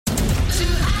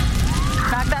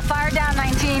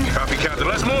Captain.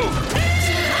 Let's move.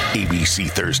 ABC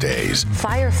Thursdays.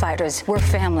 Firefighters, we're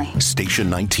family. Station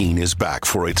 19 is back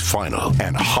for its final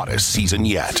and hottest season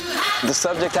yet. The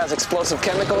subject has explosive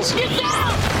chemicals. Get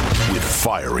down! With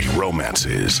fiery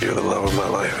romances. You're the love of my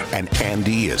life. And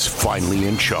Andy is finally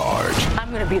in charge. I'm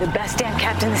going to be the best damn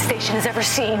captain the station has ever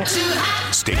seen.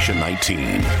 Station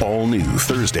 19. All new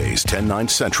Thursdays, 10/9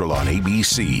 Central on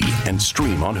ABC and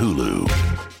stream on Hulu.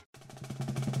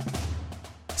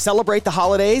 Celebrate the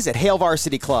holidays at Hale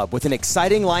Varsity Club with an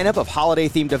exciting lineup of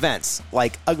holiday-themed events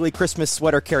like Ugly Christmas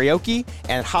Sweater Karaoke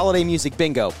and Holiday Music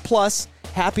Bingo, plus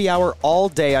happy hour all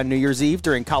day on New Year's Eve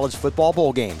during college football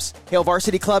bowl games. Hale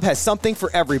Varsity Club has something for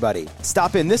everybody.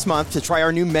 Stop in this month to try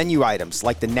our new menu items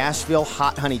like the Nashville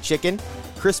Hot Honey Chicken,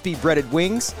 crispy breaded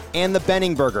wings, and the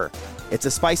Benning Burger. It's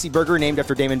a spicy burger named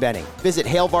after Damon Benning. Visit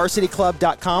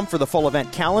HaleVarsityClub.com for the full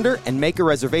event calendar and make a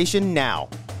reservation now.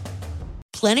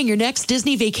 Planning your next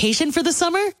Disney vacation for the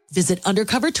summer? Visit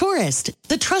Undercover Tourist,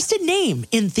 the trusted name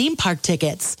in theme park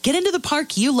tickets. Get into the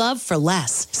park you love for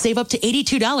less. Save up to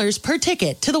 $82 per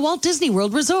ticket to the Walt Disney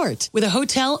World Resort. With a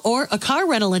hotel or a car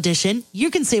rental edition,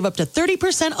 you can save up to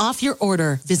 30% off your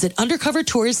order. Visit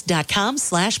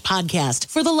undercovertourist.com/podcast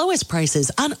for the lowest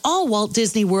prices on all Walt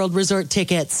Disney World Resort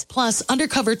tickets. Plus,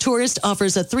 Undercover Tourist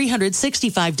offers a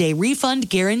 365-day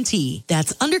refund guarantee.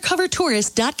 That's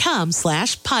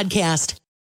undercovertourist.com/podcast.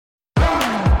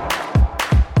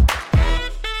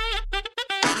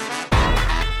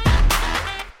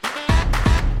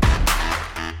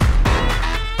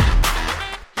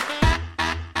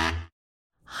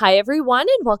 Hi, everyone,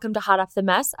 and welcome to Hot Off the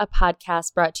Mess, a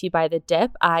podcast brought to you by The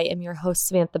Dip. I am your host,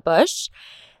 Samantha Bush.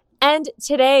 And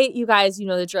today, you guys, you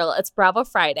know the drill. It's Bravo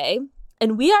Friday.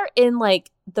 And we are in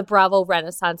like the Bravo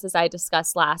Renaissance, as I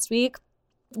discussed last week,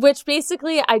 which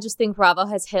basically I just think Bravo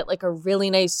has hit like a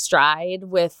really nice stride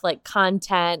with like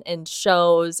content and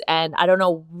shows. And I don't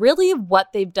know really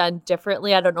what they've done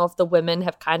differently. I don't know if the women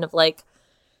have kind of like,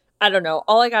 I don't know.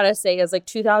 All I got to say is like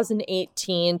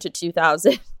 2018 to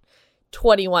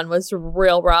 2021 was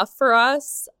real rough for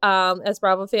us as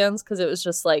Bravo fans because it was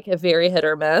just like a very hit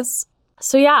or miss.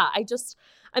 So yeah,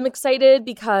 I'm excited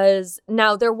because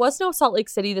now there was no Salt Lake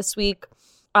City this week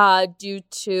due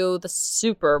to the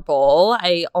Super Bowl.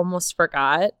 I almost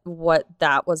forgot what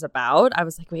that was about. I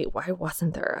was like, wait, why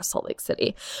wasn't there a Salt Lake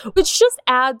City? Which just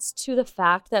adds to the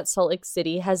fact that Salt Lake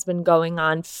City has been going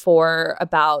on for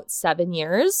about 7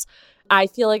 years. I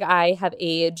feel like I have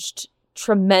aged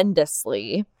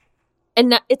tremendously.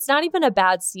 And it's not even a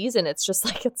bad season. It's just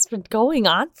like it's been going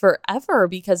on forever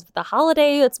because of the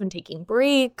holiday. It's been taking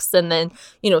breaks and then,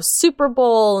 Super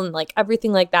Bowl and like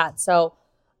everything like that. So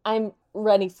I'm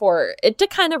ready for it to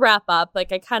kind of wrap up.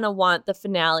 Like I kind of want the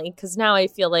finale because now I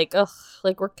feel like,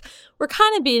 like we're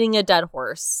kind of beating a dead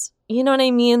horse. You know what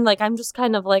I mean? Like I'm just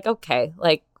kind of like, okay,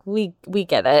 like we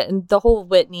get it. And the whole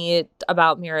Whitney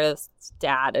about Mira's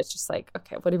dad, it's just like,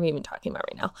 okay, what are we even talking about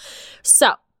right now?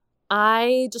 So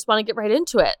I just want to get right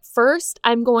into it. First,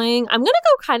 I'm going to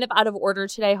go kind of out of order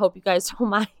today. I hope you guys don't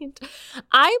mind.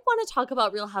 I want to talk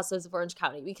about Real Housewives of Orange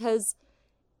County because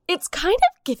it's kind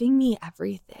of giving me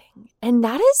everything. And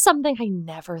that is something I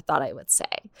never thought I would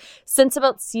say. Since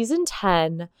about season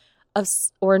 10 of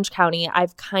Orange County,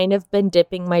 I've kind of been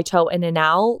dipping my toe in and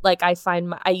out. Like I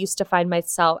used to find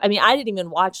myself, I didn't even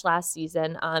watch last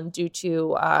season due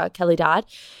to Kelly Dodd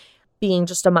being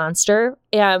just a monster.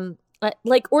 And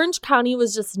like Orange County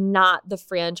was just not the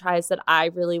franchise that I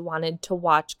really wanted to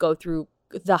watch go through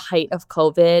the height of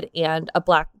COVID and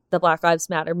the Black Lives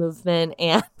Matter movement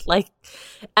and like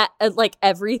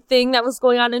everything that was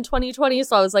going on in 2020.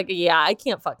 So I was like, yeah, I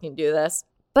can't fucking do this.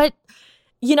 But,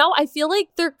 I feel like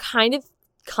they're kind of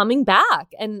coming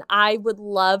back and I would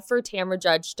love for Tamra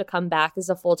Judge to come back as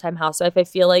a full-time housewife. I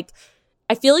feel like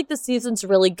the season's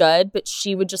really good, but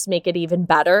she would just make it even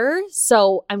better.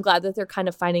 So I'm glad that they're kind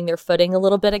of finding their footing a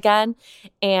little bit again.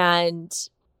 And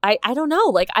I don't know,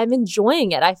 like I'm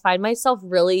enjoying it. I find myself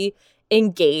really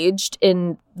engaged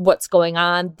in what's going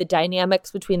on, the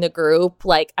dynamics between the group.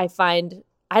 Like I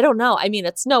don't know.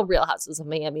 It's no Real Houses of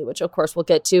Miami, which of course we'll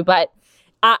get to, but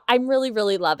I'm really,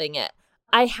 really loving it.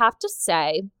 I have to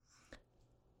say,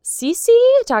 Cece,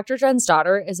 Dr. Jen's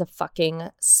daughter, is a fucking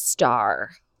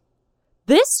star.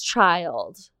 This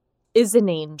child is an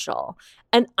angel,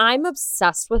 and I'm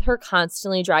obsessed with her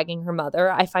constantly dragging her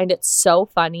mother. I find it so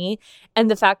funny. And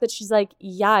the fact that she's like,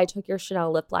 yeah, I took your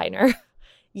Chanel lip liner.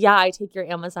 Yeah, I take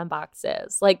your Amazon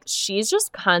boxes. Like, she's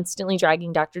just constantly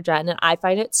dragging Dr. Jen, and I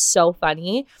find it so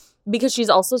funny because she's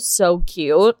also so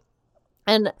cute.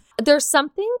 And there's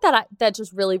something that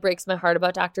just really breaks my heart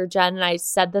about Dr. Jen, and I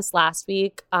said this last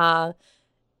week.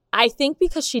 I think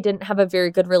because she didn't have a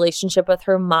very good relationship with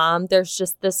her mom, there's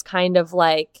just this kind of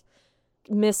like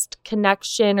missed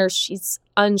connection, or she's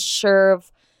unsure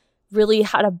of really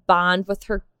how to bond with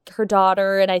her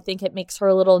daughter. And I think it makes her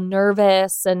a little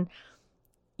nervous. And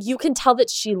you can tell that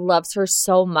she loves her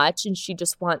so much and she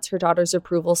just wants her daughter's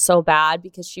approval so bad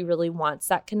because she really wants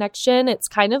that connection. It's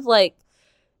kind of like,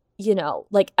 you know,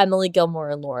 like Emily Gilmore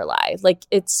and Lorelai. Like,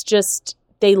 it's just,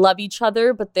 they love each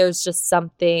other, but there's just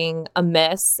something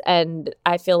amiss. And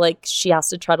I feel like she has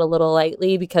to tread a little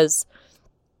lightly because,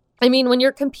 I mean, when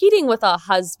you're competing with a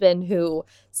husband who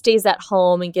stays at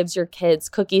home and gives your kids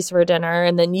cookies for dinner,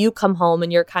 and then you come home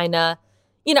and you're kind of,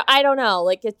 you know, I don't know,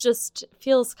 like it just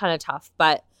feels kind of tough.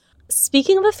 But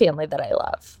speaking of a family that I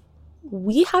love,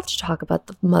 we have to talk about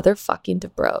the motherfucking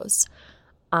Dubrows.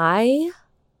 I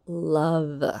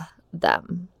love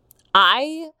them.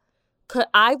 I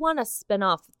want a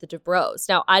spinoff of the Dubrows.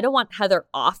 Now, I don't want Heather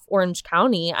off Orange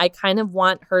County. I kind of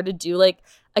want her to do like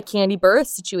a Candy Burris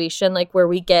situation, like where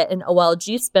we get an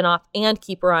OLG spinoff and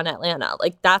keep her on Atlanta.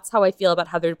 Like, that's how I feel about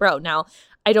Heather Dubrow. Now,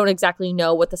 I don't exactly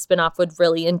know what the spinoff would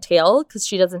really entail because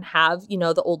she doesn't have, you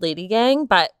know, the old lady gang,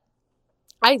 but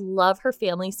I love her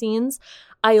family scenes.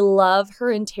 I love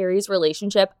her and Terry's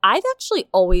relationship. I've actually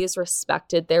always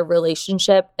respected their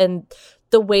relationship and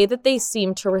the way that they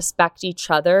seem to respect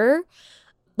each other.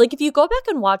 Like, if you go back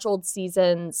and watch old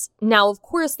seasons, now, of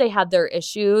course, they had their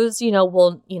issues. You know,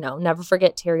 we'll, you know, never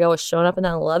forget Terry always showing up in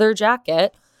that leather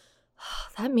jacket.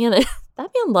 That man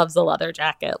loves a leather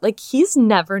jacket. Like, he's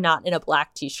never not in a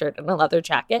black t-shirt and a leather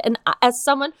jacket. And as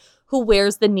someone who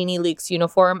wears the Nene Leakes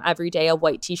uniform every day, a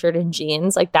white t-shirt and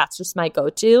jeans, like, that's just my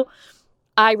go-to.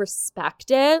 I respect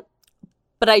it,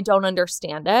 but I don't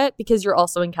understand it because you're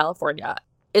also in California.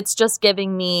 It's just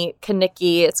giving me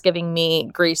Kanicki. It's giving me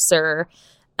Greaser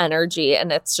energy.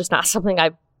 And it's just not something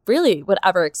I really would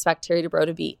ever expect Terry Dubrow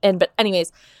to be in. But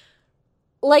anyways,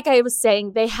 like I was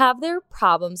saying, they have their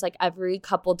problems like every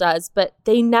couple does, but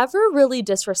they never really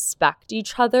disrespect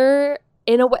each other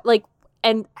in a way. Like,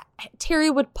 and Terry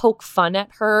would poke fun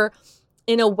at her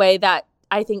in a way that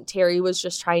I think Terry was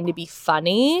just trying to be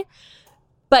funny.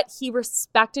 But he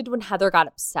respected when Heather got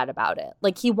upset about it.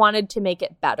 Like, he wanted to make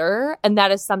it better. And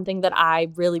that is something that I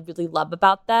really, really love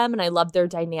about them. And I love their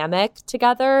dynamic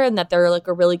together and that they're like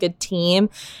a really good team.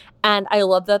 And I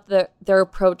love that their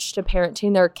approach to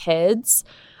parenting their kids,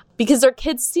 because their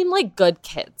kids seem like good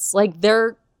kids. Like,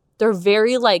 they're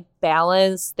very like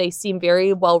balanced. They seem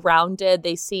very well-rounded.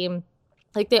 They seem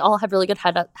like they all have really good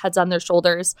heads on their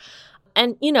shoulders.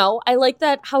 And, you know, I like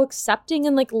that how accepting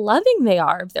and like loving they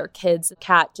are of their kids.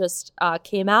 Kat just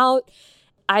came out.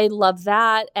 I love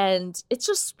that. And it's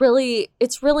just really,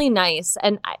 it's really nice.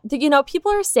 And, you know,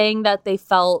 people are saying that they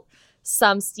felt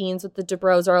some scenes with the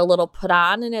Dubrows are a little put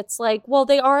on. And it's like, well,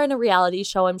 they are in a reality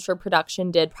show. I'm sure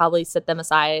production did probably sit them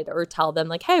aside or tell them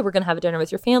like, hey, we're going to have a dinner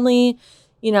with your family,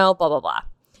 you know, blah, blah, blah.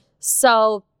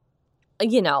 So,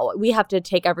 you know, we have to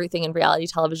take everything in reality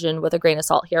television with a grain of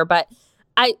salt here. But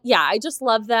I just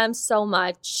love them so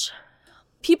much.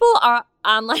 People are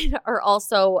online are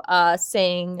also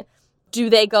saying, do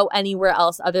they go anywhere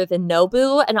else other than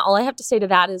Nobu? And all I have to say to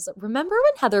that is, remember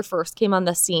when Heather first came on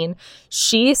the scene,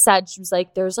 she said, she was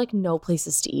like, there's like no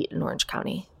places to eat in Orange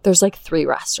County. There's like 3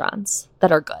 restaurants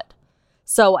that are good.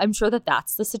 So I'm sure that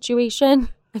that's the situation.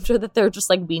 I'm sure that they're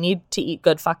just like, we need to eat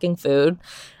good fucking food.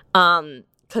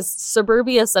 Because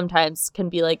suburbia sometimes can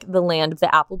be like the land of the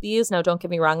Applebee's. Now, don't get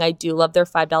me wrong. I do love their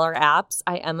 $5 apps.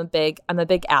 I'm a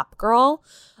big app girl.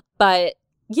 But,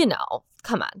 you know,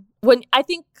 come on. When I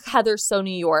think Heather's so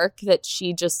New York that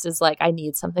she just is like, I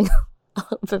need something a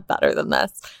little bit better than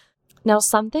this. Now,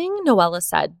 something Noella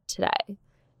said today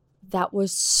that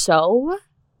was so,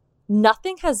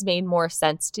 nothing has made more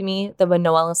sense to me than when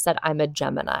Noella said, I'm a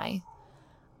Gemini.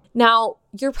 Now,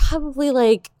 you're probably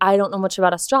like, I don't know much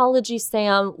about astrology,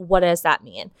 Sam. What does that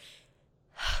mean?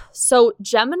 So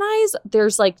Geminis,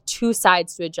 there's like 2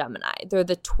 sides to a Gemini. They're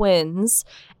the twins,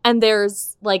 and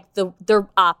there's like they're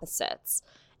opposites.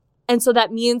 And so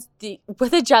that means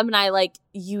with a Gemini, like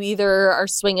you either are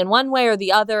swinging one way or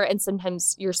the other, and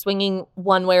sometimes you're swinging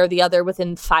one way or the other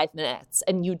within 5 minutes.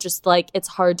 And you just like, it's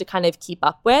hard to kind of keep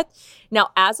up with. Now,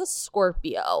 as a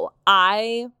Scorpio,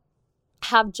 I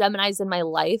have Geminis in my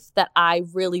life that I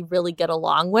really, really get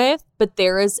along with, but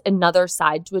there is another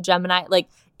side to a Gemini, like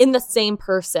in the same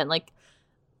person. Like,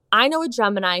 I know a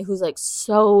Gemini who's like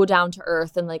so down to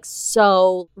earth and like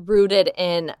so rooted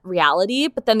in reality,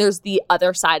 but then there's the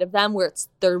other side of them where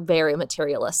they're very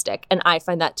materialistic, and I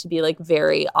find that to be like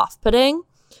very off-putting.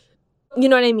 You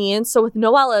know what I mean? So with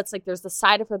Noella, it's like there's the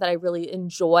side of her that I really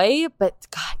enjoy, but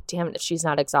god damn it if she's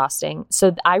not exhausting.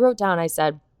 So I wrote down, I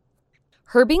said,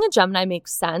 her being a Gemini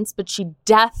makes sense, but she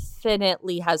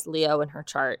definitely has Leo in her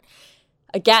chart.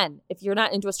 Again, if you're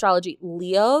not into astrology,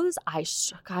 Leos,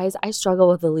 guys, I struggle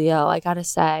with the Leo. I gotta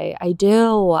say, I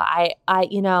do. I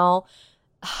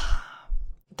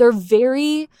they're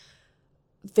very,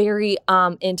 very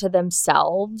into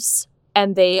themselves,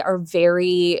 and they are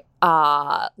very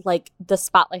like the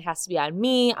spotlight has to be on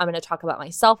me. I'm going to talk about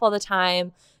myself all the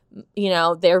time.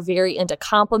 They're very into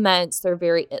compliments. They're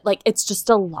very like, it's just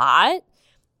a lot.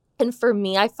 And for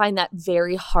me, I find that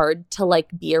very hard to like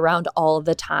be around all of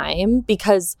the time,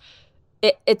 because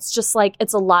it's just like,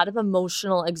 it's a lot of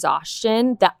emotional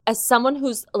exhaustion that, as someone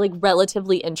who's like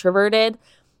relatively introverted,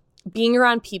 being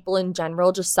around people in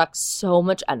general just sucks so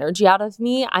much energy out of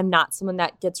me. I'm not someone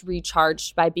that gets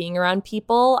recharged by being around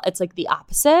people. It's like the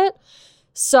opposite.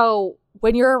 So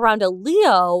when you're around a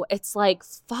Leo, it's like,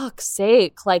 fuck's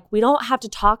sake, like we don't have to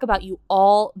talk about you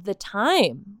all the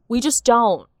time. We just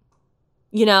don't.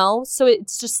 So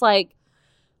it's just like,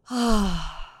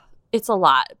 it's a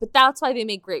lot. But that's why they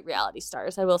make great reality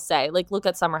stars, I will say. Like, look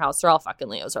at Summer House. They're all fucking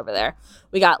Leos over there.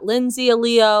 We got Lindsay, a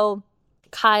Leo.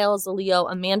 Kyle's a Leo.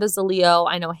 Amanda's a Leo.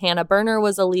 I know Hannah Berner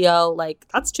was a Leo. Like,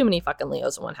 that's too many fucking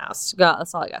Leos in one house.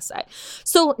 That's all I gotta say.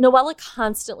 So Noella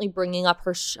constantly bringing up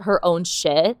her own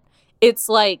shit. It's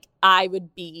like, I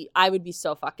would be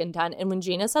so fucking done. And when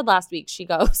Gina said last week,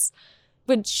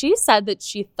 when she said that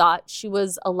she thought she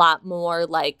was a lot more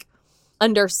like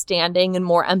understanding and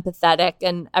more empathetic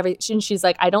and everything, she's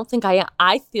like, I don't think I am.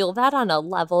 I feel that on a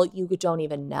level you don't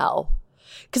even know.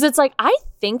 Because it's like, I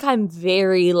think I'm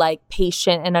very like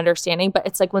patient and understanding, but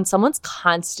it's like when someone's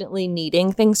constantly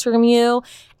needing things from you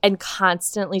and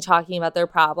constantly talking about their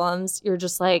problems, you're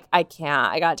just like, I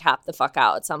can't. I got to tap the fuck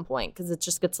out at some point, because it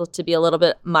just gets to be a little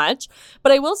bit much.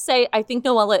 But I will say, I think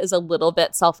Noella is a little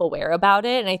bit self-aware about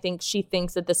it. And I think she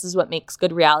thinks that this is what makes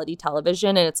good reality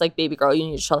television. And it's like, baby girl, you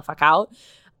need to chill the fuck out.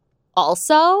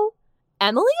 Also,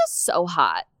 Emily is so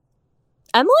hot.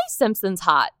 Emily Simpson's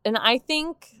hot. And I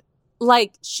think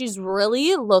like she's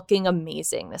really looking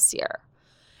amazing this year.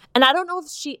 And I don't know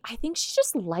if I think she's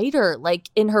just lighter, like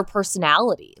in her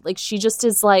personality. Like she just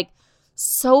is like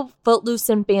so footloose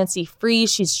and fancy free.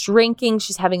 She's drinking.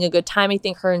 She's having a good time. I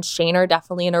think her and Shane are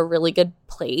definitely in a really good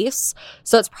place.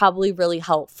 So it's probably really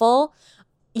helpful,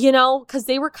 because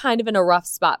they were kind of in a rough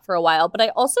spot for a while. But I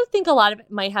also think a lot of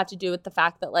it might have to do with the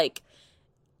fact that like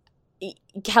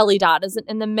Kelly Dodd isn't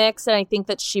in the mix, and I think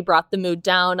that she brought the mood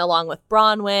down along with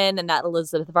Bronwyn and that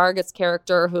Elizabeth Vargas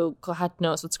character who God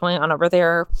knows what's going on over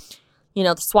there.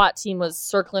 The SWAT team was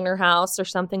circling her house or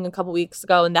something a couple weeks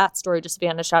ago, and that story just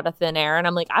vanished out of thin air. And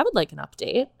I'm like, I would like an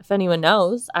update. If anyone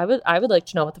knows, I would like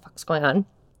to know what the fuck's going on.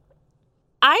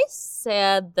 I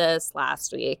said this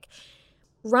last week.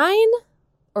 Ryan,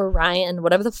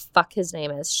 whatever the fuck his name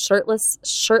is,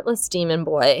 shirtless demon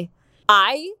boy.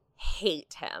 I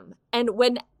hate him. And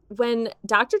when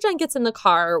Dr. Jen gets in the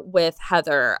car with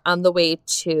Heather on the way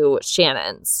to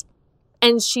Shannon's,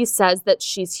 and she says that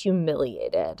she's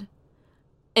humiliated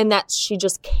and that she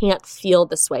just can't feel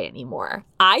this way anymore,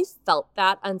 I felt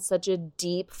that on such a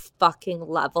deep fucking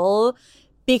level,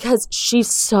 because she's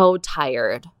so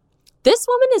tired. This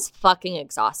woman is fucking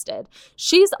exhausted.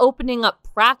 She's opening up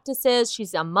practices.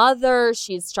 She's a mother.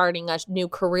 She's starting a new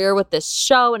career with this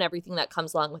show and everything that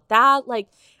comes along with that. Like,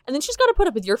 and then she's got to put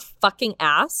up with your fucking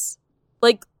ass.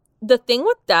 Like, the thing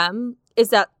with them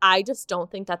is that I just don't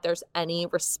think that there's any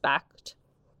respect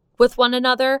with one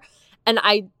another. And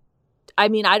I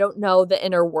mean, I don't know the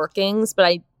inner workings, but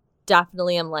I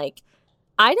definitely am like,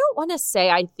 I don't want to say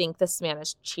I think this man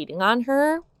is cheating on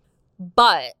her,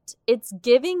 but it's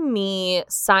giving me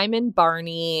Simon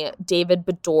Barney, David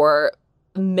Beador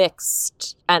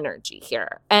mixed energy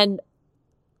here. And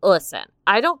listen,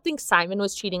 I don't think Simon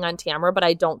was cheating on Tamra, but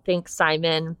I don't think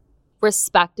Simon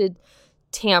respected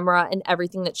Tamra and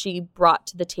everything that she brought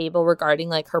to the table regarding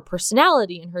like her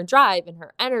personality and her drive and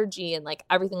her energy and like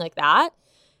everything like that.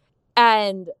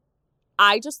 And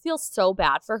I just feel so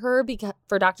bad for her,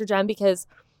 for Dr. Jen, because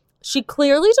she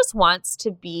clearly just wants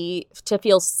to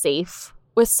feel safe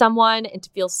with someone and to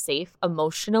feel safe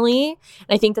emotionally.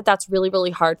 And I think that that's really,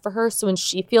 really hard for her. So when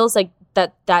she feels like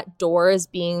that door is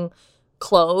being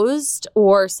closed,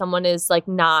 or someone is like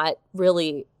not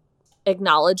really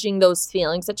acknowledging those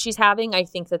feelings that she's having, I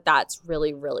think that that's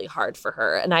really, really hard for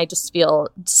her. And I just feel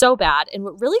so bad. And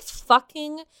what really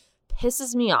fucking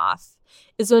pisses me off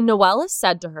is when Noella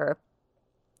said to her,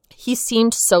 he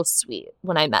seemed so sweet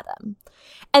when I met him.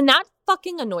 And that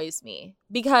fucking annoys me,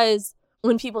 because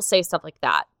when people say stuff like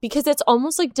that, because it's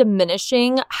almost like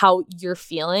diminishing how you're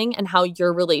feeling and how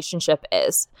your relationship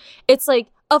is. It's like,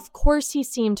 of course he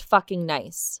seemed fucking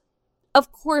nice.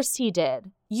 Of course he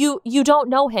did. You don't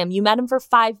know him. You met him for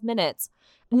 5 minutes.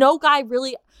 No guy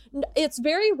really, it's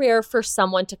very rare for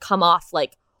someone to come off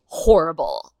like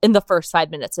horrible in the first 5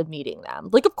 minutes of meeting them.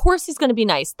 Like, of course he's going to be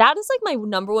nice. That is like my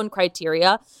number one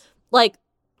criteria. Like,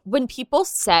 when people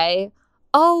say,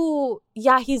 oh,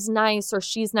 yeah, he's nice or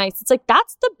she's nice, it's like,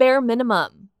 that's the bare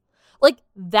minimum. Like,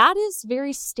 that is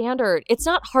very standard. It's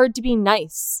not hard to be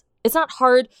nice. It's not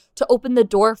hard to open the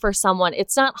door for someone.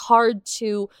 It's not hard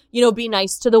to, be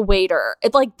nice to the waiter.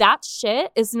 It's like, that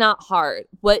shit is not hard.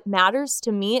 What matters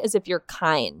to me is if you're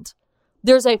kind.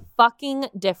 There's a fucking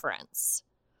difference.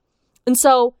 And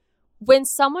so when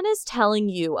someone is telling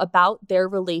you about their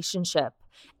relationship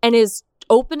and is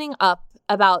opening up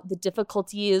about the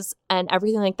difficulties and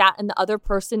everything like that, and the other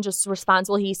person just responds,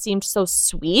 well, he seemed so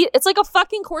sweet. It's like, a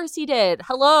fucking course he did.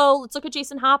 Hello, let's look at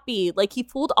Jason Hoppy. Like, he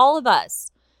fooled all of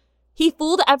us. He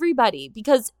fooled everybody,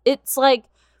 because it's like,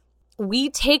 we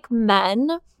take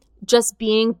men just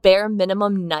being bare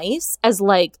minimum nice as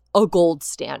like a gold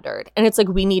standard. And it's like,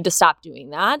 we need to stop doing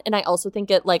that. And I also think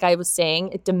it, like I was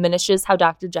saying, it diminishes how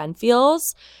Dr. Jen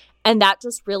feels. And that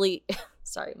just really,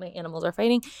 sorry, my animals are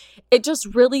fighting. It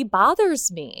just really bothers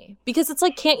me, because it's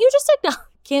like, can't you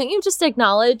just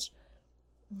acknowledge,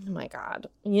 oh my God,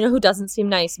 you know who doesn't seem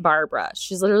nice? Barbara.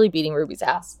 She's literally beating Ruby's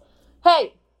ass.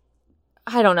 Hey,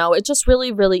 I don't know. It just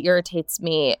really, really irritates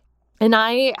me. And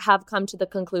I have come to the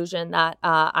conclusion that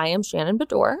I am Shannon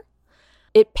Beador.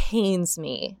 It pains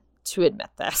me to admit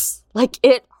this. Like,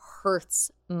 it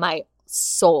hurts my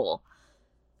soul.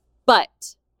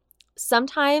 But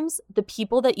sometimes the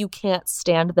people that you can't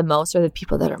stand the most are the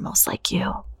people that are most like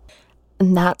you.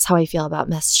 And that's how I feel about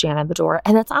Miss Shannon Beador.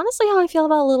 And that's honestly how I feel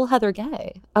about little Heather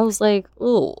Gay. I was like,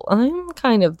 ooh, I'm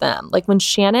kind of them. Like, when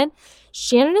Shannon is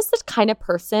the kind of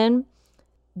person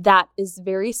that is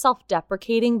very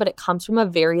self-deprecating, but it comes from a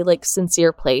very like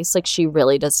sincere place. Like, she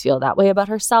really does feel that way about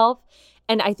herself.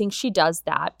 And I think she does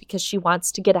that because she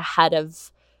wants to get ahead of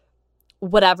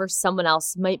whatever someone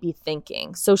else might be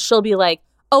thinking. So she'll be like,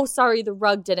 oh, sorry, the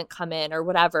rug didn't come in or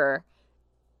whatever.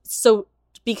 So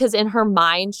because in her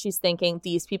mind, she's thinking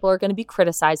these people are going to be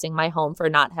criticizing my home for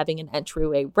not having an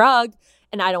entryway rug,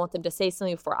 and I don't want them to say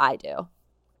something before I do.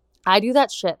 I do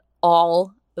that shit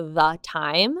all the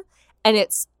time. And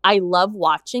I love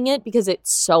watching it because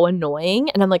it's so annoying.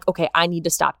 And I'm like, okay, I need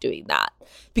to stop doing that,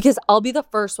 because I'll be the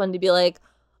first one to be like,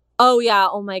 oh yeah,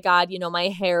 oh my God, my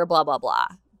hair, blah, blah, blah.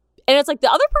 And it's like,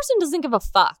 the other person doesn't give a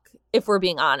fuck, if we're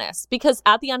being honest, because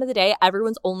at the end of the day,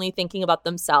 everyone's only thinking about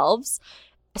themselves.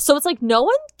 So it's like, no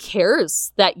one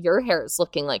cares that your hair is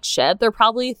looking like shit. They're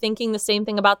probably thinking the same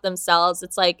thing about themselves.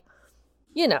 It's like,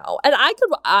 and I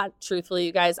could, truthfully,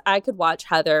 you guys, I could watch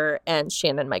Heather and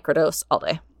Shannon microdose all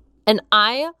day. And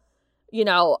I'm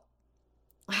a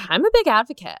big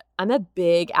advocate. I'm a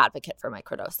big advocate for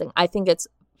microdosing. I think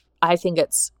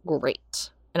it's great.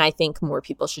 And I think more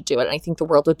people should do it. And I think the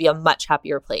world would be a much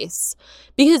happier place,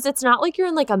 because it's not like you're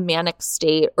in like a manic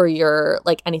state or you're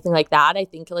like anything like that. I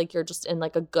think like you're just in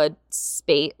like a good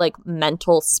space, like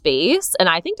mental space. And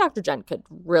I think Dr. Jen could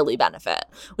really benefit.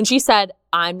 When she said,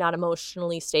 I'm not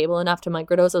emotionally stable enough to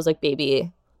microdose, I was like,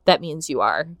 baby, that means you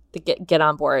are. Get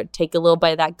on board. Take a little bite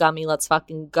of that gummy. Let's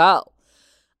fucking go.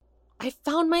 I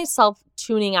found myself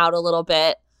tuning out a little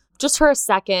bit just for a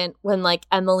second when like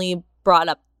Emily brought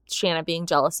up Shannon being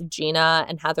jealous of Gina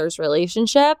and Heather's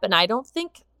relationship. And I don't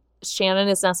think Shannon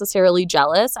is necessarily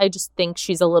jealous. I just think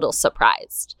she's a little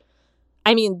surprised.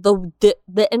 I mean,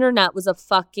 the internet was a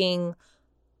fucking,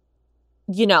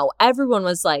 everyone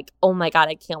was like, oh my God,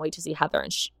 I can't wait to see Heather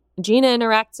and Gina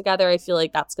interact together. I feel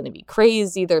like that's going to be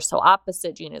crazy. They're so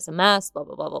opposite. Gina's a mess, blah,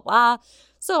 blah, blah, blah, blah.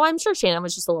 So I'm sure Shannon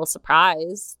was just a little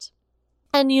surprised.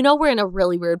 And we're in a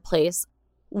really weird place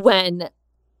when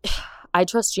I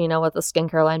trust Gina with the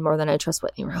skincare line more than I trust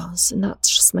Whitney Rose. And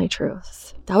that's just my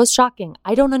truth. That was shocking.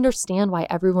 I don't understand why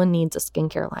everyone needs a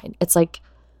skincare line. It's like,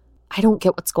 I don't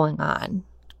get what's going on.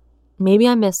 Maybe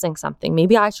I'm missing something.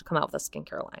 Maybe I should come out with a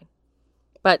skincare line.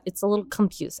 But it's a little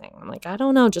confusing. I'm like, I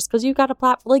don't know. Just because you got a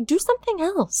platform, like, do something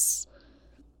else.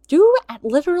 Do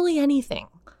literally anything.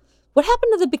 What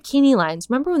happened to the bikini lines?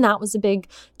 Remember when that was a big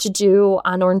to-do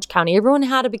on Orange County? Everyone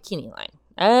had a bikini line.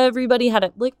 Everybody had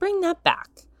it. Like, bring that back.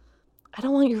 I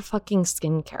don't want your fucking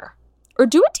skincare. Or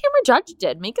do what Tamra Judge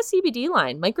did. Make a CBD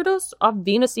line. Microdose off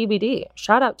Vena CBD.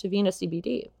 Shout out to Vena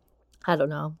CBD. I don't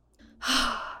know.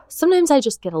 Sometimes I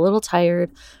just get a little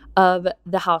tired of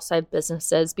the housewife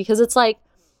businesses, because it's like,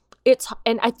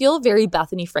 and I feel very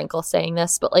Bethany Frankel saying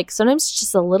this, but like sometimes it's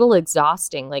just a little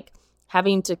exhausting. Like,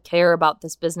 having to care about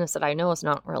this business that I know is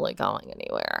not really going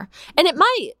anywhere. And it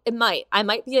might. I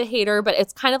might be a hater, but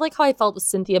it's kind of like how I felt with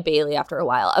Cynthia Bailey after a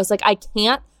while. I was like, I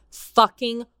can't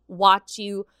fucking watch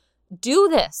you do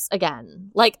this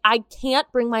again. Like, I can't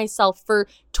bring myself for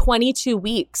 22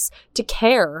 weeks to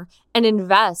care and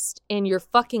invest in your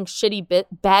fucking shitty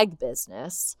bag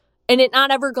business and it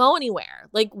not ever go anywhere.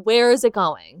 Like, where is it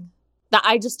going? That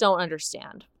I just don't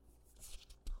understand.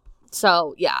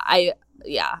 So yeah, I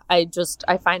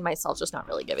find myself just not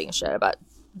really giving a shit about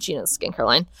Gina's skincare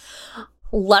line.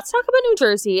 Let's talk about New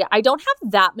Jersey. I don't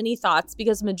have that many thoughts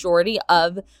because majority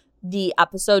of the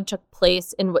episode took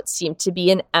place in what seemed to be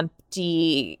an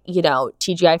empty,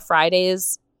 TGI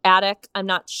Fridays attic. I'm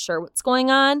not sure what's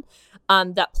going on.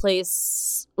 That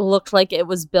place looked like it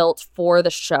was built for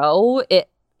the show.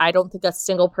 I don't think a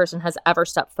single person has ever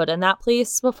stepped foot in that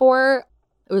place before.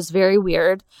 It was very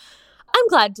weird. I'm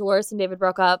glad Dolores and David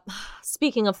broke up.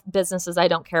 Speaking of businesses I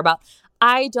don't care about,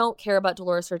 I don't care about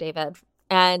Dolores or David.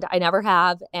 And I never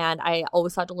have. And I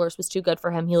always thought Dolores was too good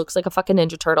for him. He looks like a fucking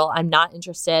Ninja Turtle. I'm not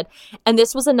interested. And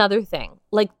this was another thing.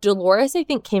 Like, Dolores, I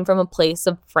think, came from a place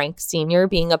of Frank Sr.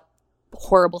 being a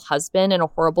horrible husband and a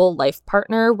horrible life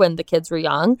partner when the kids were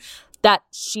young, that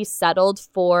she settled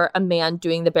for a man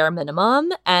doing the bare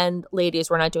minimum. And ladies,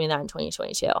 we're not doing that in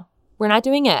 2022. We're not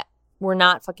doing it. We're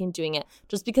not fucking doing it.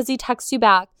 Just because he texts you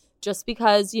back, just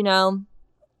because,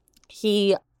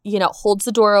 he holds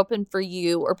the door open for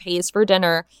you or pays for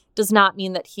dinner does not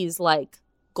mean that he's like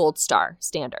gold star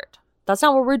standard. That's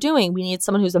not what we're doing. We need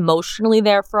someone who's emotionally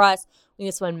there for us. We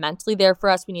need someone mentally there for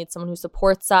us. We need someone who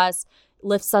supports us,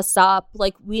 lifts us up.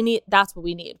 Like, that's what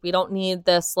we need. We don't need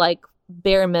this like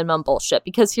bare minimum bullshit,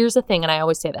 because here's the thing. And I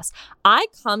always say this, I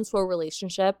come to a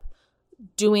relationship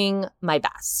doing my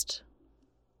best.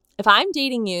 If I'm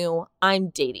dating you, I'm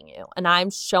dating you and I'm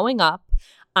showing up.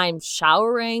 I'm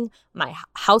showering. My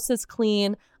house is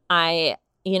clean. I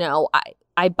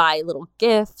buy little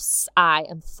gifts. I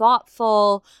am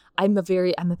thoughtful. I'm a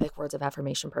big words of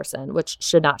affirmation person, which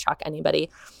should not shock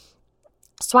anybody.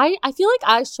 So I feel like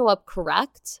I show up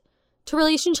correct to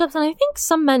relationships, and I think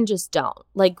some men just don't.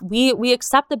 Like, we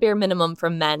accept the bare minimum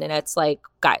from men, and it's like,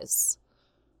 guys,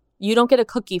 you don't get a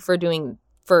cookie for doing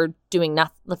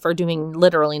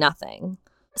literally nothing.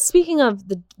 Speaking of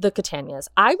the Catanias,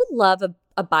 I would love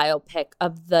a biopic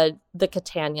of the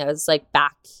Catanias, like,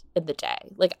 back in the day.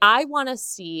 Like, I want to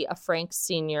see a Frank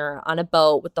Sr. on a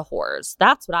boat with the whores.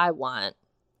 That's what I want.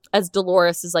 As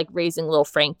Dolores is, like, raising little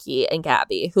Frankie and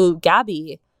Gabby,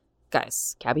 Gabby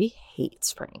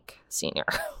hates Frank Sr.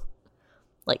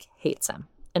 Like, hates him.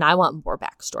 And I want more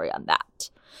backstory on that.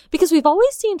 Because we've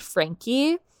always seen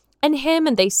Frankie and him,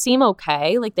 and they seem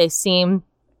okay. Like, they seem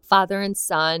father and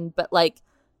son, but, like,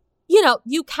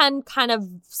 you can kind of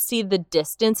see the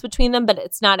distance between them, but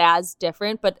it's not as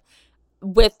different. But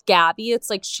with Gabby, it's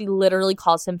like she literally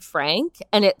calls him Frank,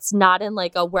 and it's not in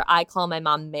like where I call my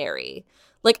mom Mary.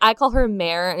 Like, I call her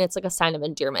Mare, and it's like a sign of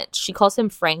endearment. She calls him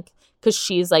Frank because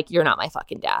she's like, you're not my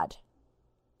fucking dad.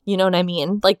 You know what I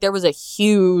mean? Like, there was a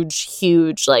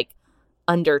huge like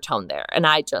undertone there. And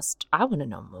I want to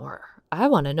know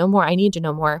more. I need to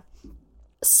know more.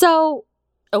 So,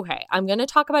 okay, I'm going to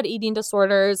talk about eating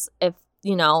disorders. If,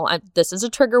 this is a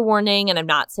trigger warning, and I'm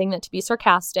not saying that to be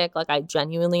sarcastic. Like, I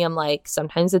genuinely am like,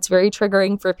 sometimes it's very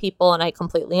triggering for people, and I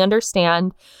completely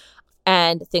understand.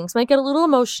 And things might get a little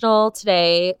emotional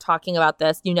today talking about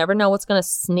this. You never know what's going to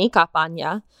sneak up on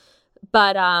you.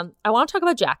 But I want to talk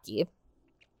about Jackie,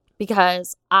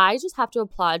 because I just have to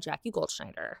applaud Jackie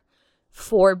Goldschneider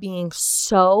for being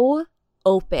so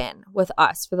open with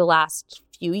us for the last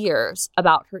few years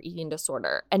about her eating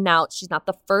disorder. And now she's not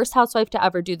the first housewife to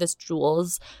ever do this.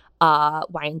 Jules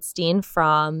Weinstein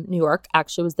from New York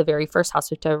actually was the very first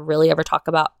housewife to really ever talk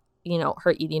about,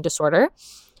 her eating disorder.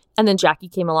 And then Jackie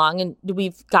came along, and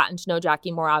we've gotten to know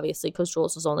Jackie more, obviously, because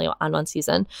Jules was only on one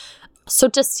season. So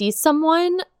to see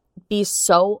someone be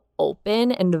so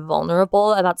open and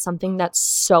vulnerable about something that's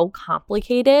so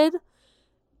complicated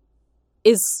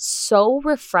is so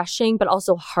refreshing, but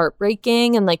also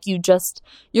heartbreaking. And like, you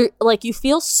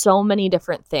feel so many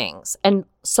different things. And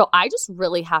so I just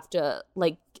really have to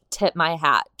like tip my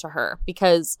hat to her,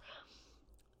 because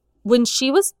when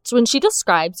she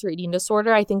describes her eating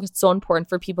disorder, I think it's so important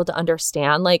for people to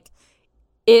understand, like,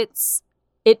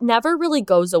 it never really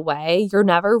goes away. You're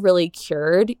never really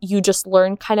cured. You just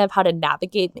learn kind of how to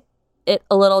navigate it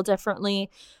a little differently,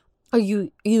 or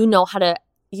you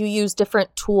use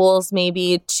different tools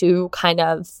maybe to kind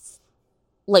of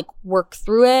like work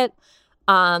through it.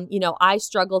 I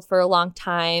struggled for a long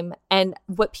time. And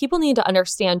what people need to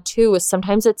understand too is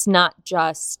sometimes it's not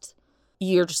just,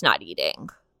 you're just not eating.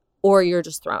 or you're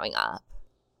just throwing up.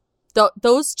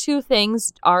 Those two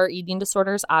things are eating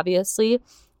disorders, obviously,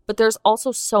 but there's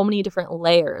also so many different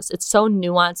layers. It's so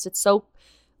nuanced. It's so,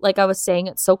 like I was saying,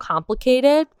 it's so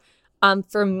complicated.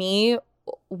 For me,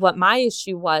 what my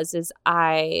issue was is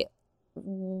I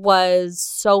was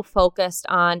so focused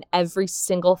on every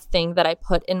single thing that I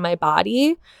put in my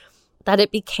body that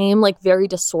it became like very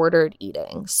disordered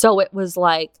eating. So it was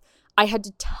like I had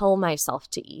to tell myself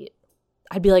to eat.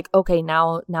 I'd be like, okay,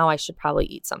 now I should probably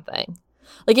eat something.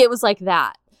 Like it was like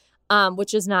that,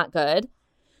 which is not good.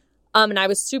 And I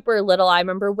was super little. I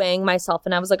remember weighing myself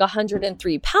and I was like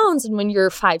 103 pounds. And when you're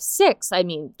 5'6", I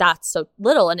mean, that's so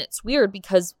little. And it's weird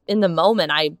because in the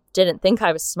moment, I didn't think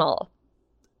I was small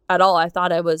at all. I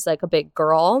thought I was like a big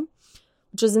girl,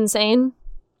 which is insane.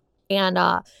 And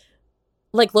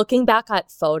like looking back at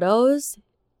photos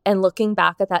and looking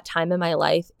back at that time in my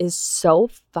life is so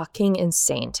fucking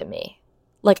insane to me.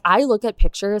 Like I look at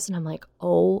pictures and I'm like,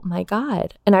 oh my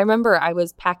God. And I remember I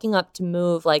was packing up to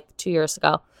move like 2 years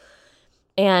ago.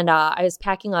 And I was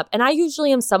packing up. And I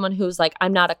usually am someone who's like,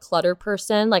 I'm not a clutter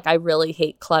person. Like I really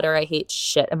hate clutter. I hate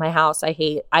shit in my house.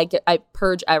 I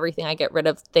purge everything. I get rid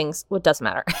of things. Well, it doesn't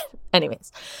matter.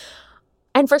 Anyways.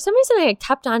 And for some reason, I had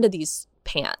kept onto these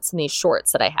pants and these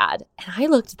shorts that I had. And I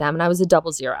looked at them and I was a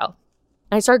 00. And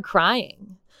I started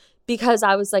crying because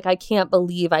I was like, I can't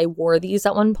believe I wore these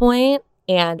at one point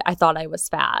and I thought I was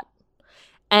fat.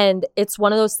 And it's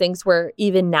one of those things where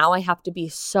even now I have to be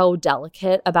so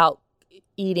delicate about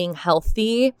eating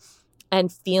healthy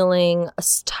and feeling a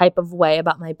type of way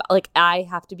about my body. Like I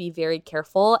have to be very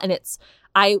careful. And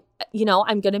I'm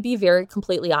going to be very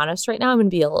completely honest right now. I'm going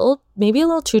to be maybe a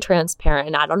little too transparent.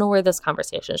 And I don't know where this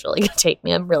conversation is really going to take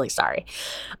me. I'm really sorry.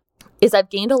 I've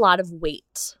gained a lot of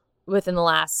weight within the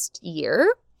last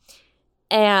year.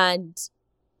 And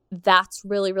that's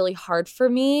really, really hard for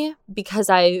me because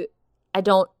I've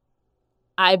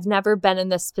never been in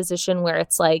this position where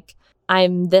it's like,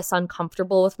 I'm this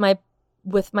uncomfortable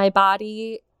with my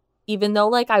body, even though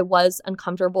like I was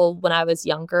uncomfortable when I was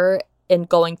younger and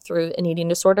going through an eating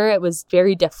disorder. It was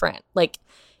very different. Like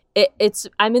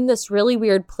I'm in this really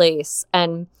weird place,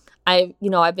 and I've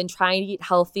been trying to eat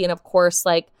healthy, and of course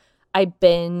like I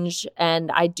binge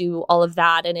and I do all of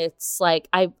that, and it's like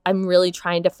I'm really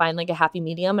trying to find like a happy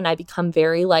medium, and I become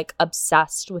very like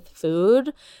obsessed with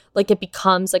food. Like it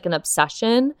becomes like an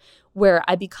obsession where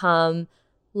I become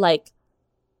like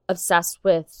obsessed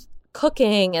with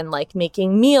cooking and like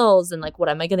making meals and like what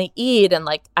am I going to eat, and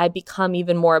like I become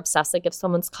even more obsessed like if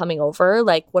someone's coming over,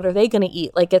 like what are they going to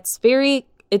eat? Like it's very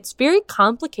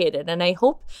complicated. And I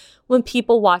hope when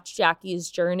people watch Jackie's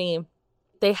journey,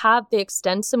 they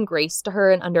extend some grace to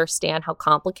her and understand how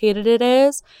complicated it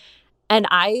is. And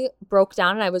I broke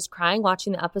down and I was crying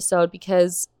watching the episode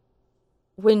because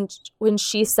when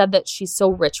she said that she's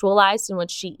so ritualized in what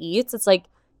she eats, it's like,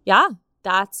 yeah,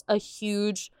 that's a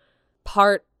huge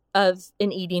part of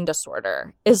an eating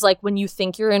disorder, is like when you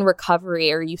think you're in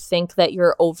recovery or you think that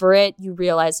you're over it, you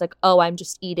realize like, oh, I'm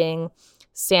just eating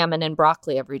salmon and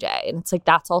broccoli every day. And it's like,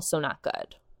 that's also not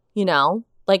good, you know?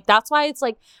 Like, that's why it's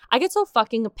like, I get so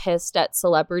fucking pissed at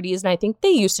celebrities. And I think they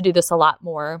used to do this a lot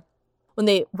more when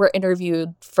they were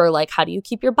interviewed for like, how do you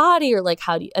keep your body? Or like,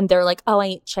 and they're like, oh, I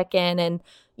eat chicken and,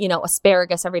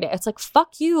 asparagus every day. It's like,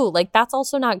 fuck you. Like, that's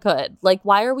also not good. Like,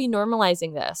 why are we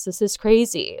normalizing this? This is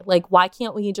crazy. Like, why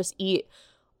can't we just eat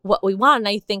what we want? And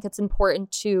I think it's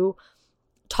important to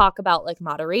talk about like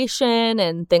moderation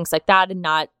and things like that, and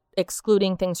not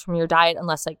excluding things from your diet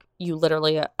unless like you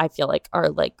literally, I feel like, are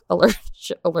like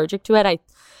allergic to it.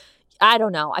 I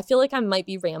don't know. I feel like I might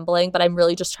be rambling, but I'm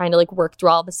really just trying to like work through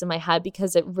all this in my head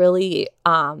because it really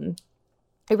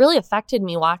affected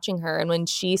me watching her. And when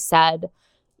she said,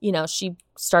 she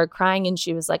started crying and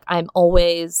she was like, I'm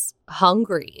always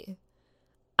hungry.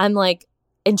 I'm like,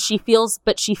 and she feels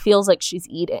like she's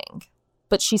eating,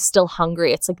 but she's still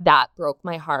hungry. It's like that broke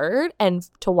my heart. And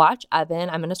to watch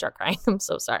Evan, I'm going to start crying. I'm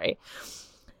so sorry.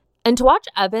 And to watch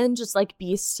Evan just like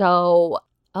be so,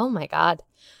 oh my God,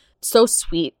 so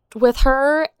sweet with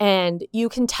her. And you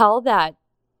can tell that,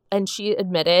 and she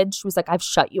admitted, she was like, I've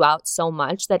shut you out so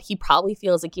much that he probably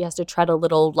feels like he has to tread a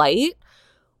little light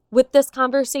with this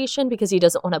conversation because he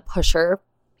doesn't want to push her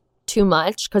too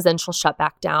much because then she'll shut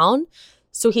back down.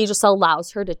 So he just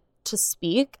allows her to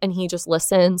speak, and he just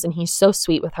listens, and he's so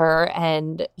sweet with her.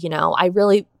 And,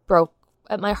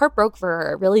 my heart broke for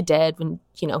her. It really did when,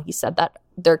 he said that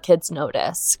their kids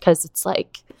notice, because it's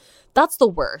like, that's the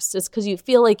worst, is because you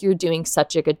feel like you're doing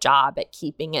such a good job at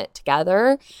keeping it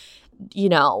together.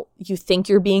 You think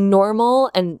you're being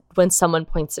normal, and when someone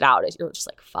points it out, you're just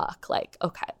like, fuck, like,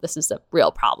 okay, this is a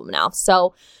real problem now.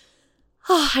 So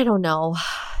I don't know.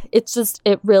 It's just,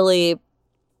 it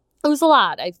was a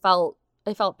lot. I felt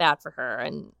bad for her.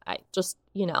 And I just,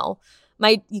 you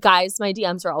guys, my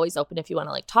DMs are always open if you want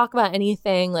to like talk about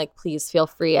anything. Like, please feel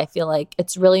free. I feel like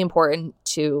it's really important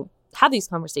to have these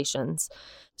conversations.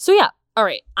 So yeah. All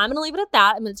right. I'm going to leave it at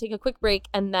that. I'm going to take a quick break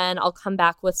and then I'll come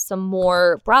back with some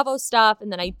more Bravo stuff.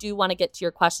 And then I do want to get to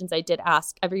your questions. I did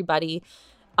ask everybody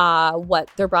what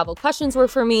their Bravo questions were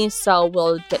for me. So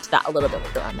we'll get to that a little bit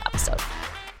later on the episode.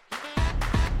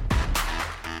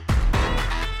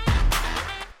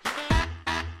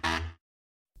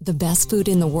 The best food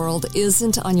in the world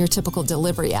isn't on your typical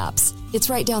delivery apps. It's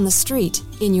right down the street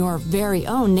in your very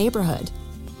own neighborhood.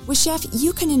 With Chef,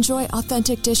 you can enjoy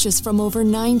authentic dishes from over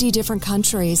 90 different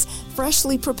countries,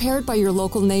 freshly prepared by your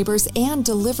local neighbors and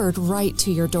delivered right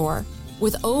to your door.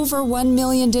 With over 1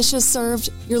 million dishes served,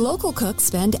 your local cooks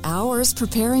spend hours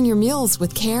preparing your meals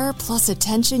with care plus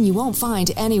attention you won't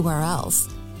find anywhere else.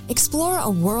 Explore a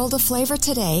world of flavor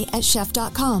today at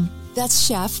chef.com. That's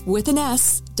chef with an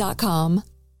S.com.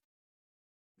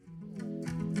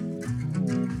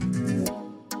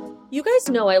 You guys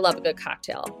know I love a good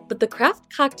cocktail, but the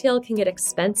craft cocktail can get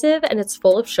expensive and it's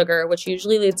full of sugar, which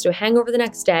usually leads to a hangover the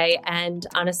next day, and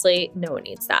honestly, no one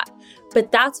needs that.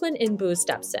 But that's when In Booze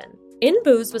steps in. In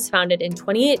Booze was founded in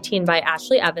 2018 by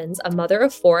Ashley Evans, a mother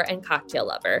of 4 and cocktail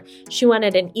lover. She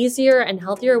wanted an easier and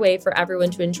healthier way for everyone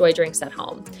to enjoy drinks at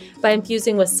home. By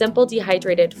infusing with simple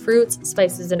dehydrated fruits,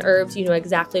 spices, and herbs, you know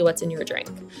exactly what's in your drink.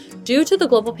 Due to the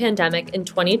global pandemic in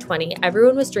 2020,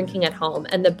 everyone was drinking at home,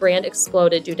 and the brand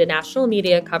exploded due to national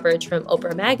media coverage from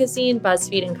Oprah Magazine,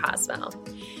 BuzzFeed, and Cosmo.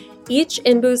 Each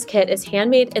In Booze kit is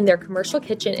handmade in their commercial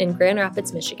kitchen in Grand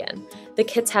Rapids, Michigan. The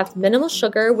kits have minimal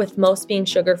sugar, with most being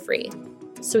sugar-free.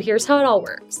 So here's how it all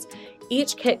works.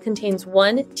 Each kit contains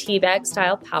 1 tea bag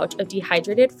style pouch of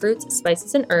dehydrated fruits,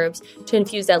 spices, and herbs to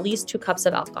infuse at least 2 cups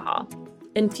of alcohol.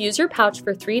 Infuse your pouch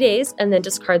for 3 days and then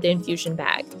discard the infusion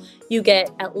bag. You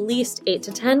get at least 8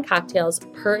 to 10 cocktails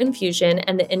per infusion,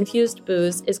 and the infused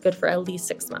booze is good for at least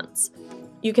 6 months.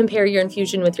 You can pair your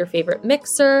infusion with your favorite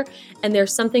mixer, and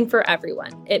there's something for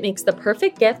everyone. It makes the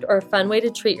perfect gift or a fun way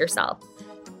to treat yourself.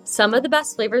 Some of the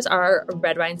best flavors are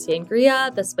red wine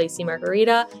sangria, the spicy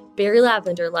margarita, berry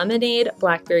lavender lemonade,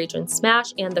 blackberry gin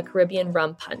smash, and the Caribbean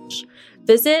rum punch.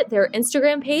 Visit their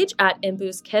Instagram page at In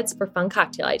Booze Kits for fun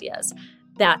cocktail ideas.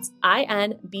 That's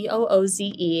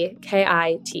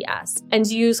INBOOZEKITS. And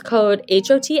use code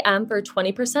HOTM for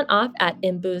 20% off at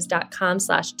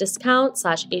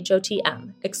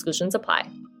inbooze.com/discount/HOTM. Exclusions apply.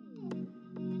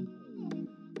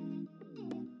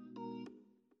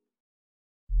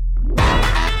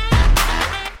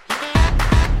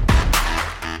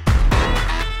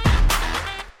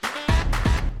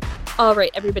 All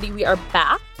right, everybody, we are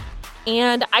back.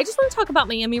 And I just want to talk about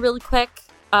Miami really quick.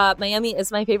 Miami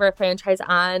is my favorite franchise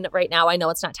on right now. I know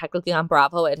it's not technically on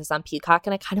Bravo. It is on Peacock.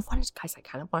 And I kind of wanted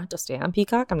to stay on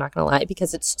Peacock. I'm not going to lie,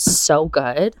 because it's so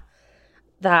good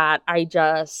that I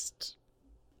kind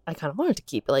of wanted to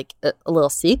keep like a little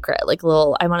secret, like a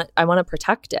little, I want to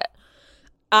protect it.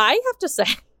 I have to say,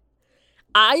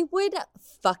 I would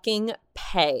fucking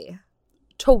pay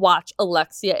to watch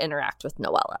Alexia interact with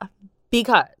Noella,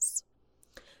 because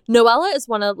Noella is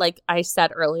one of, like I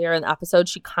said earlier in the episode,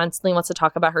 she constantly wants to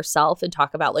talk about herself and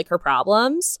talk about like her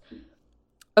problems.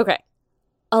 Okay.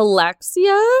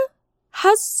 Alexia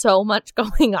has so much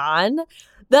going on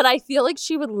that I feel like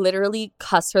she would literally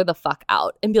cuss her the fuck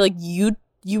out and be like, you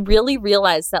really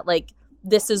realize that like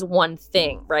this is one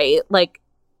thing, right? Like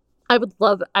I would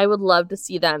love to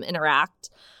see them interact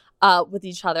with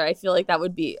each other. I feel like that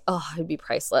would be, it'd be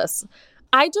priceless.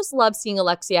 I just love seeing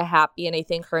Alexia happy, and I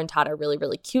think her and Todd are really,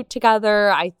 really cute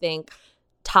together. I think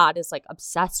Todd is like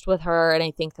obsessed with her, and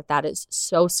I think that is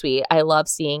so sweet. I love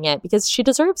seeing it because she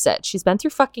deserves it. She's been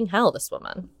through fucking hell, this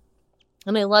woman.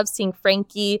 And I love seeing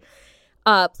Frankie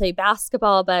play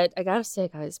basketball, but I gotta say,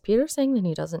 guys, Peter's saying that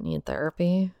he doesn't need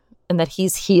therapy and that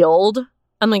he's healed.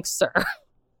 I'm like, sir,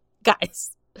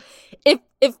 guys,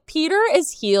 if Peter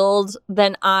is healed,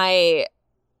 then I...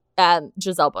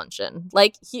 Gisele Bundchen.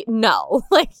 Like,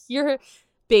 you're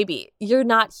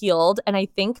not healed. And I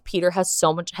think Peter has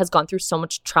gone through so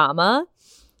much trauma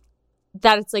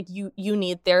that it's like you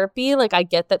need therapy. Like, I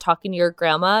get that talking to your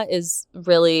grandma is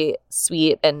really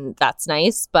sweet and that's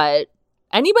nice, but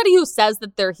anybody who says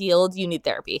that they're healed, you need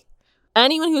therapy.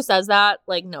 Anyone who says that,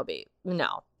 like, no.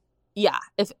 Yeah.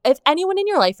 If anyone in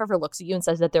your life ever looks at you and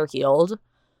says that they're healed,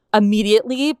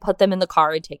 immediately put them in the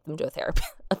car and take them to a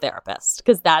therapist,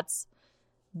 because that's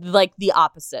like the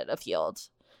opposite of healed.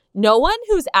 No one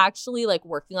who's actually like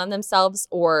working on themselves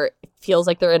or feels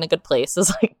like they're in a good place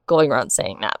is like going around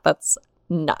saying that. That's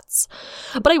nuts.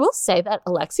 But I will say that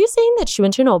Alexia saying that she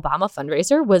went to an Obama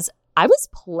fundraiser I was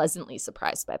pleasantly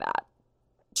surprised by that.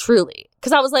 Truly.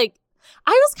 Because I was like,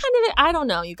 I don't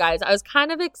know, you guys. I was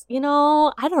kind of,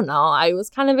 I don't know. I was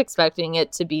kind of expecting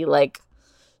it to be like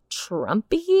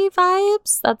Trumpy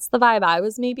vibes. That's the vibe I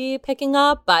was maybe picking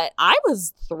up. But I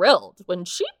was thrilled. When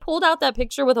she pulled out that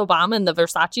picture with Obama in the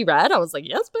Versace red, I was like,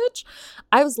 yes, bitch.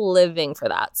 I was living for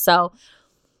that. So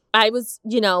I was,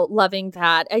 loving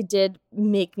that. It did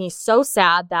make me so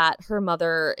sad that her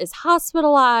mother is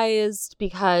hospitalized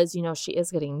because, she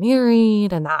is getting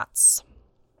married, and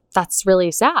that's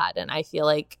really sad. And I feel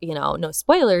like, no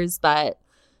spoilers, but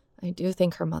I do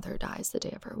think her mother dies the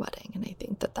day of her wedding. And I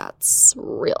think that that's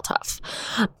real tough.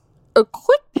 A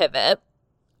quick pivot.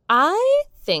 I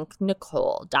think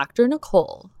Dr.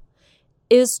 Nicole,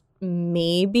 is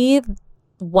maybe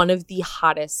one of the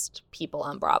hottest people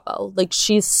on Bravo. Like,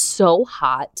 she's so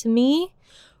hot to me.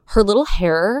 Her little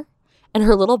hair and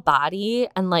her little body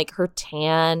and like her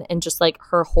tan and just like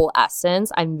her whole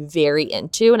essence, I'm very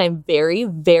into. And I'm very,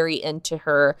 very into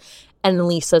her and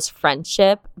Lisa's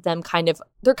friendship. They're kind of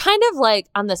like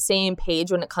on the same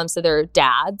page when it comes to their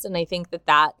dads. And I think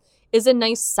that is a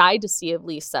nice side to see of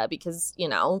Lisa because,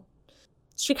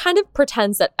 she kind of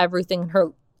pretends that everything in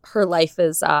her life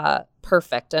is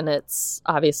perfect, and it's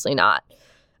obviously not.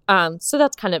 So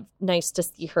that's kind of nice to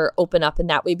see her open up in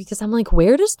that way because I'm like,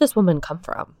 where does this woman come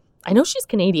from? I know she's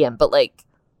Canadian, but like,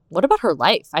 what about her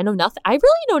life? I know nothing. I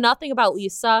really know nothing about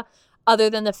Lisa other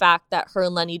than the fact that her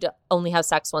and Lenny only have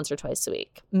sex once or twice a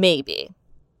week. Maybe.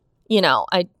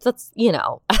 I don't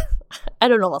know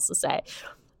what else to say.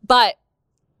 But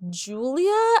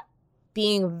Julia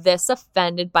being this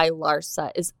offended by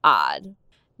Larsa is odd.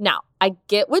 Now, I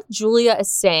get what Julia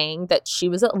is saying, that she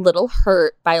was a little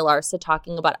hurt by Larsa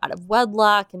talking about out of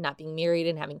wedlock and not being married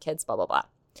and having kids, blah, blah, blah.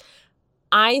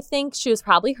 I think she was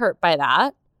probably hurt by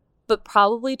that, but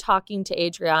probably talking to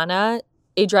Adriana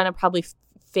probably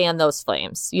fanned those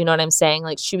flames. You know what I'm saying?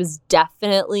 Like, she was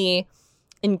definitely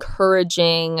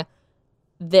encouraging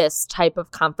this type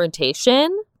of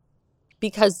confrontation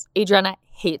because Adriana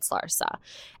hates Larsa.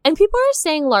 And people are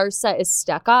saying Larsa is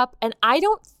stuck up, and I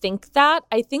don't think that.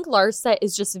 I think Larsa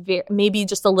is just maybe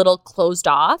just a little closed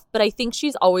off, but I think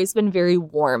she's always been very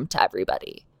warm to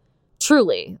everybody.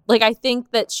 Truly. Like, I think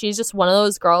that she's just one of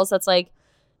those girls that's like,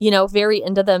 very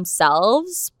into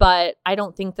themselves, but I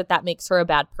don't think that makes her a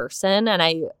bad person. And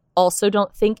I also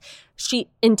don't think she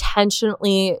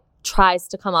intentionally tries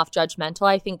to come off judgmental.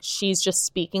 I think she's just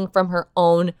speaking from her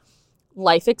own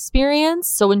life experience.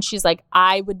 So when she's like,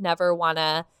 I would never want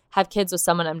to have kids with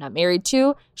someone I'm not married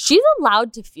to, she's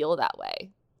allowed to feel that way.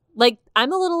 Like,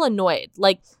 I'm a little annoyed.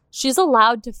 Like, she's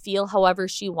allowed to feel however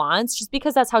she wants. Just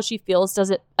because that's how she feels does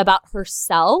it about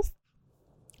herself.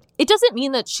 It doesn't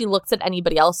mean that she looks at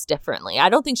anybody else differently. I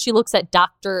don't think she looks at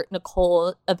Dr.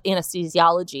 Nicole of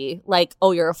anesthesiology like,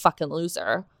 oh, you're a fucking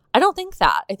loser. I don't think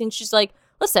that. I think she's like,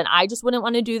 listen, I just wouldn't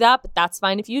want to do that, but that's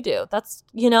fine if you do. That's,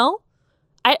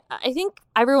 I think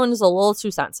everyone is a little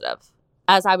too sensitive,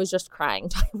 as I was just crying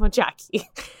talking about Jackie.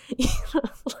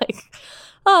 Like,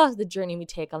 oh, the journey we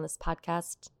take on this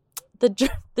podcast.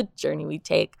 The journey we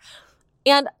take.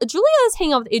 And Julia is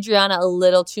hanging out with Adriana a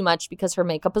little too much because her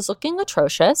makeup is looking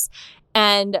atrocious.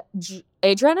 And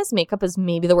Adriana's makeup is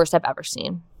maybe the worst I've ever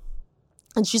seen.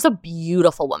 And she's a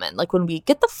beautiful woman. Like, when we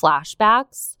get the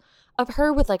flashbacks of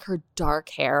her with like her dark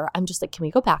hair, I'm just like, can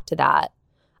we go back to that?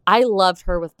 I loved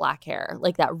her with black hair,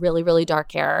 like that really, really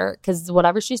dark hair, because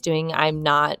whatever she's doing, I'm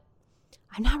not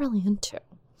really into.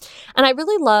 And I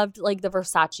really loved like the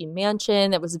Versace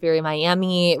mansion. It was very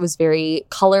Miami. It was very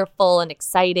colorful and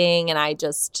exciting. And I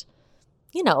just,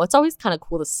 it's always kind of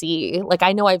cool to see. Like,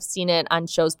 I know I've seen it on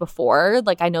shows before.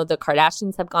 Like, I know the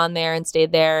Kardashians have gone there and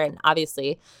stayed there, and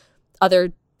obviously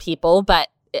other people, but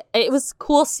it was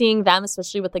cool seeing them,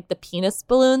 especially with like the penis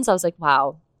balloons. I was like,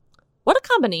 wow, what a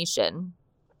combination.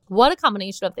 What a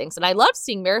combination of things. And I loved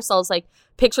seeing Marisol's like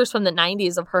pictures from the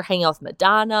 90s of her hanging out with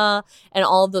Madonna and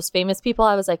all of those famous people.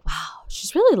 I was like, wow,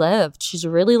 she's really lived. She's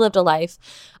really lived a life.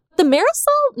 The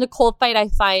Marisol-Nicole fight I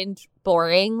find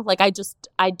boring. Like, I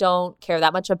don't care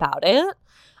that much about it.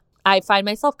 I find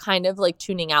myself kind of like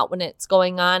tuning out when it's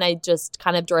going on. I just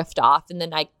kind of drift off, and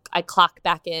then I clock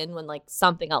back in when like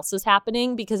something else is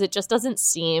happening, because it just doesn't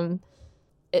seem,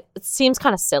 it seems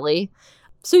kind of silly.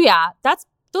 So yeah,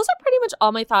 those are pretty much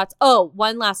all my thoughts. Oh,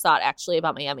 one last thought actually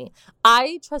about Miami.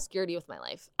 I trust Gertie with my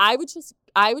life. I would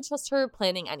trust her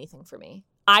planning anything for me.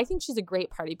 I think she's a great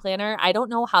party planner. I don't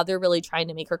know how they're really trying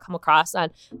to make her come across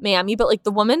on Miami, but like,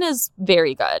 the woman is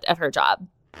very good at her job.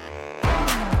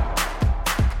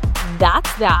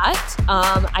 that's that.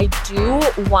 I do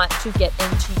want to get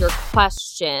into your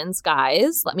questions,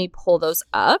 guys. Let me pull those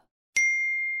up.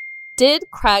 Did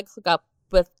Craig hook up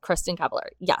with Kristin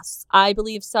Cavallari? Yes, I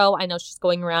believe so. I know she's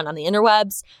going around on the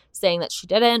interwebs saying that she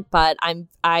didn't, but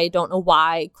I don't know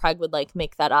why Craig would like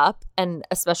make that up. And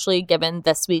especially given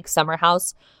this week's Summer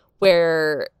House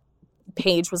where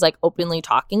Paige was like openly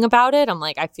talking about it, I'm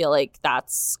like, I feel like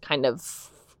that's kind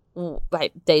of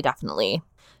like they definitely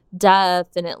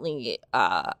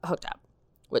hooked up,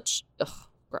 which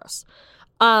gross.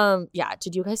 Yeah,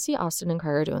 did you guys see Austin and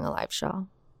Craig are doing a live show?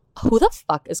 Who the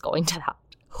fuck is going to that?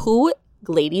 Who,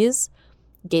 ladies,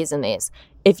 gays and nays,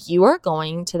 if you are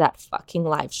going to that fucking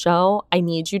live show, I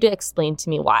need you to explain to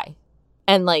me why.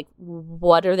 And like,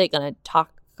 what are they going to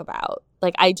talk about?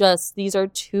 Like, these are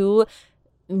two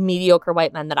mediocre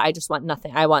white men that I just want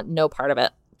nothing. I want no part of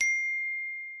it.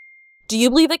 Do you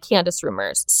believe the Candace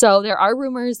rumors? So there are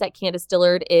rumors that Candace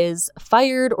Dillard is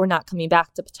fired or not coming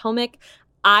back to Potomac.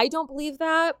 I don't believe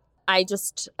that.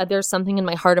 There's something in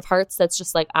my heart of hearts that's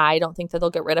just like, I don't think that they'll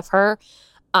get rid of her.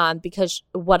 Because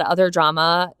what other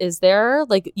drama is there?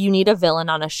 Like, you need a villain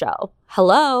on a show.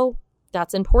 Hello,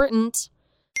 that's important.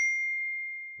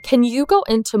 Can you go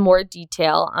into more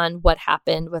detail on what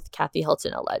happened with Kathy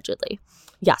Hilton allegedly?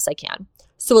 Yes, I can.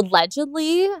 So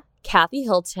allegedly, Kathy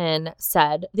Hilton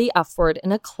said the F word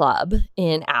in a club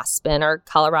in Aspen or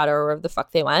Colorado or wherever the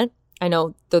fuck they went. I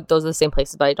know those are the same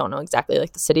places, but I don't know exactly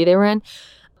like the city they were in.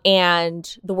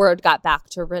 And the word got back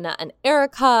to Rinna and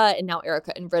Erica, and now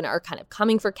Erica and Rinna are kind of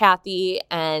coming for Kathy.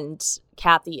 And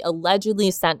Kathy allegedly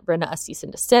sent Rinna a cease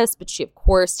and desist, but she, of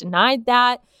course, denied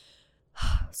that.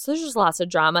 So there's just lots of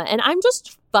drama. And I'm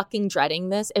just fucking dreading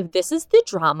this. If this is the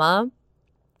drama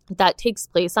that takes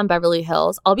place on Beverly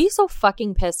Hills, I'll be so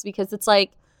fucking pissed because it's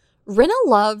like Rinna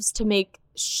loves to make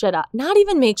shit up. Not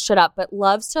even make shit up, but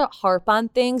loves to harp on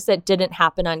things that didn't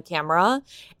happen on camera.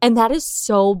 And that is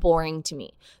so boring to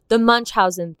me. The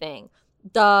Munchausen thing,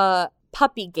 the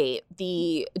Puppygate,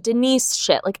 the Denise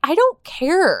shit. Like, I don't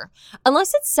care.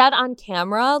 Unless it's said on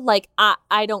camera, like,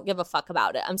 I don't give a fuck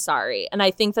about it. I'm sorry. And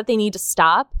I think that they need to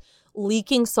stop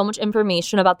leaking so much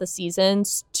information about the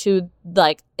seasons to,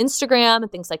 like, Instagram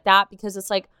and things like that, because it's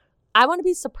like, I want to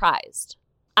be surprised.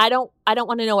 I don't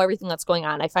want to know everything that's going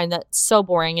on. I find that so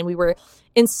boring. And we were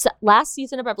in last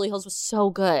season of Beverly Hills was so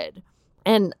good.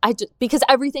 And because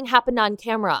everything happened on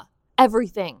camera,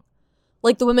 everything.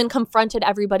 Like, the women confronted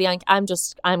everybody on, I'm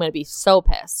going to be so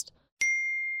pissed.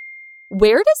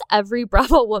 Where does every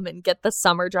Bravo woman get the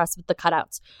summer dress with the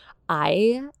cutouts?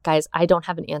 I don't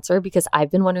have an answer because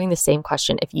I've been wondering the same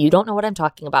question. If you don't know what I'm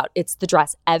talking about, it's the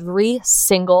dress every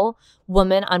single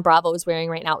woman on Bravo is wearing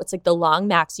right now. It's like the long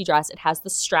maxi dress. It has the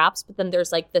straps, but then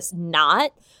there's like this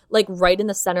knot like right in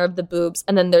the center of the boobs.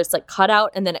 And then there's like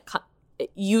cutout, and then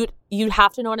you'd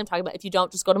have to know what I'm talking about. If you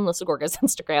don't, just go to Melissa Gorga's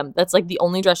Instagram. That's like the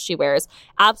only dress she wears.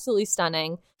 Absolutely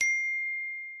stunning.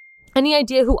 Any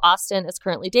idea who Austin is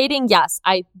currently dating? Yes,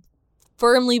 I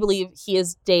firmly believe he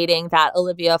is dating that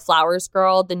Olivia Flowers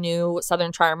girl, the new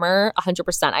Southern Charmer,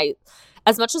 100%.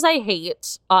 As much as I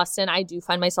hate Austin, I do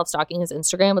find myself stalking his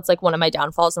Instagram. It's like one of my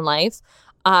downfalls in life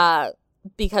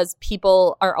because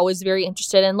people are always very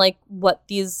interested in like what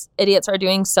these idiots are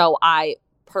doing. So I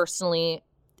personally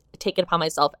take it upon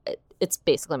myself. It's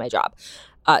basically my job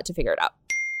to figure it out.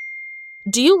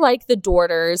 Do you like the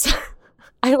daughters?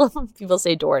 I love when people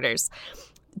say daughters.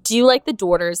 Do you like the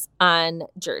daughters on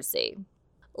Jersey?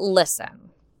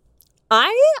 Listen,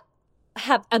 I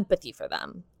have empathy for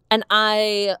them. And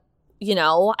I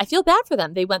feel bad for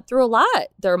them. They went through a lot.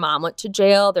 Their mom went to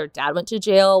jail. Their dad went to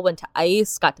jail, went to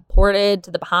ICE, got deported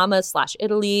to the Bahamas /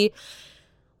 Italy.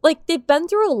 Like, they've been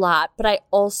through a lot. But I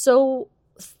also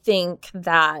think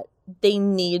that they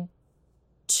need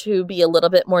to be a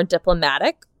little bit more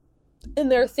diplomatic in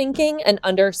their thinking and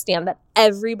understand that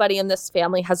everybody in this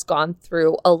family has gone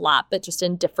through a lot, but just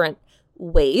in different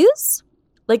ways.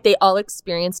 Like, they all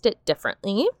experienced it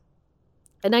differently.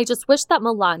 And I just wish that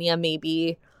Melania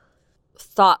maybe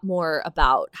thought more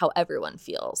about how everyone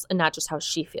feels and not just how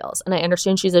she feels. And I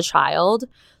understand she's a child,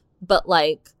 but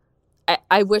like,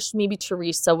 I wish maybe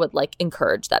Teresa would like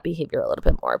encourage that behavior a little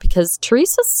bit more, because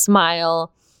Teresa's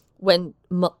smile when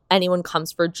anyone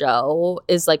comes for Joe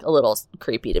is like a little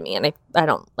creepy to me, and I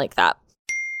don't like that.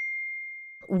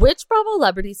 Which Bravo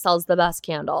celebrity sells the best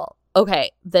candle?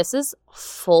 Okay, this is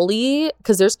fully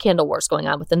because there's candle wars going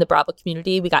on within the Bravo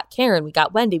community. We got Karen, we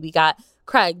got Wendy, we got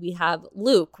Craig, we have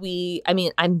Luke.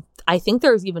 I think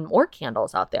there's even more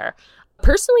candles out there.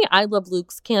 Personally, I love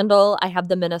Luke's candle. I have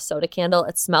the Minnesota candle.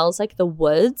 It smells like the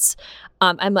woods.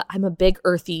 I'm a big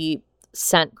earthy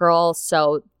scent girl,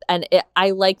 so And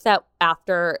I like that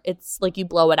after it's like you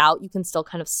blow it out, you can still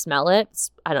kind of smell it.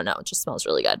 I don't know. It just smells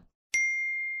really good.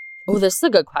 Oh, this is a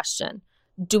good question.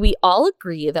 Do we all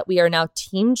agree that we are now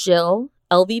Team Jill,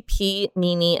 LVP,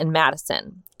 Nene, and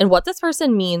Madison? And what this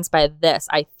person means by this,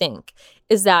 I think,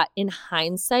 is that in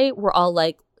hindsight, we're all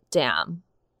like, damn.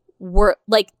 We're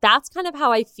like, that's kind of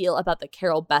how I feel about the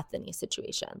Carol Bethany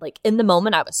situation. Like in the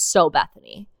moment, I was so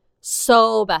Bethany.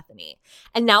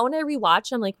 And now when I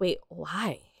rewatch, I'm like, wait,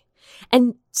 why?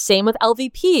 And same with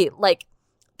LVP. Like,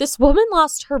 this woman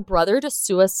lost her brother to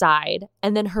suicide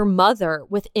and then her mother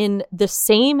within the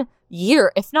same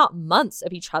year, if not months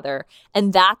of each other.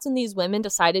 And that's when these women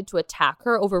decided to attack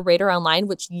her over Radar Online,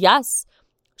 which, yes,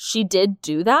 she did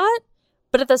do that.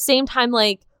 But at the same time,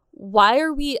 like, why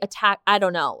are we attacked? I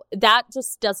don't know. That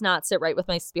just does not sit right with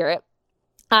my spirit.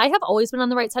 I have always been on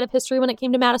the right side of history when it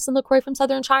came to Madison LaCroix from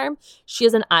Southern Charm. She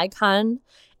is an icon.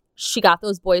 She got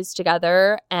those boys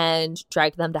together and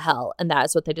dragged them to hell, and that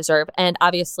is what they deserve. And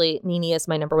obviously, Nene is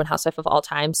my number one housewife of all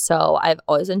time, so I've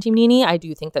always been Team Nene. I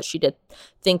do think that she did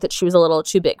think that she was a little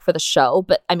too big for the show,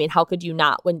 but I mean, how could you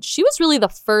not? When she was really the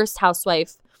first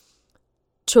housewife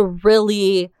to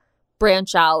really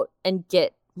branch out and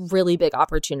get really big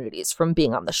opportunities from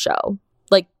being on the show.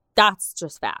 Like, that's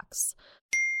just facts.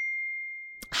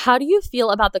 How do you feel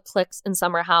about the cliques in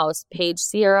Summer House, Paige,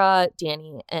 Sierra,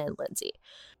 Danny, and Lindsay?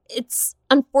 It's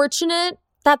unfortunate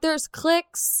that there's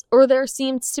cliques, or there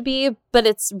seems to be, but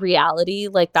it's reality.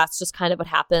 Like, that's just kind of what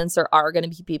happens. There are going to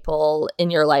be people in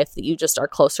your life that you just are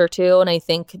closer to. And I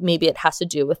think maybe it has to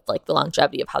do with like the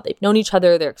longevity of how they've known each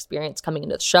other, their experience coming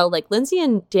into the show. Like Lindsay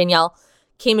and Danielle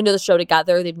came into the show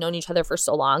together. They've known each other for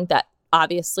so long that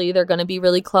obviously they're going to be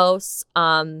really close.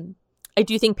 I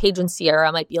do think Paige and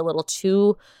Sierra might be a little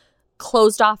too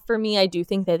closed off for me. I do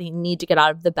think that they need to get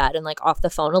out of the bed and like off the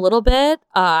phone a little bit.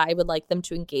 I would like them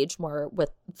to engage more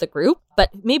with the group, but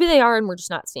maybe they are and we're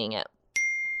just not seeing it.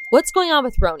 What's going on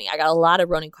with Roni? I got a lot of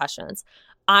Roni questions.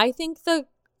 I think the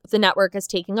network is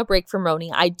taking a break from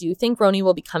Roni. I do think Roni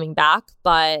will be coming back,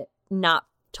 but not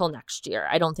till next year.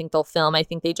 I don't think they'll film. I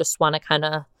think they just want to kind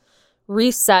of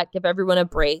reset, give everyone a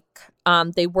break.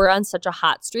 They were on such a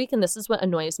hot streak, and this is what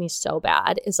annoys me so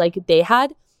bad, is like they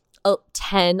had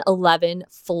 10, 11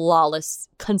 flawless,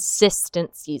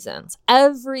 consistent seasons.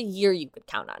 Every year you could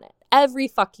count on it. Every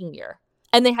fucking year.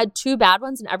 And they had 2 bad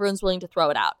ones and everyone's willing to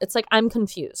throw it out. It's like, I'm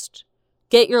confused.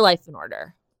 Get your life in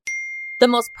order. The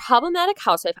most problematic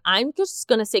housewife, I'm just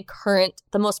going to say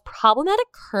the most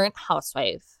problematic current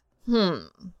housewife. I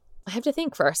have to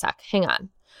think for a sec. Hang on.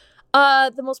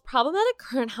 The most problematic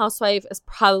current housewife is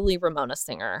probably Ramona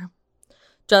Singer.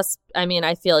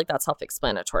 I feel like that's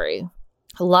self-explanatory.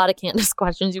 A lot of Candace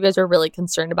questions. You guys are really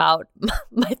concerned about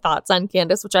my thoughts on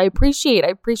Candace, which I appreciate. I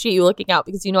appreciate you looking out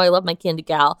because I love my Candy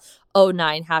Gal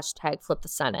 09 # Flip the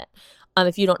Senate.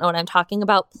 If you don't know what I'm talking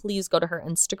about, please go to her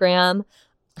Instagram.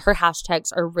 Her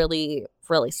hashtags are really,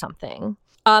 really something.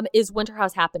 Is Winter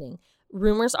House happening?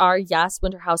 Rumors are, yes,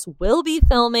 Winter House will be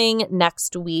filming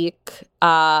next week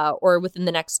or within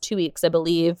the next 2 weeks, I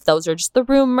believe. Those are just the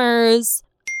rumors.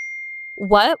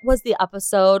 What was the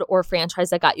episode or franchise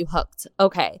that got you hooked?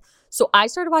 Okay, so I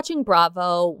started watching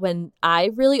Bravo when I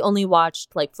really only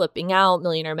watched like Flipping Out,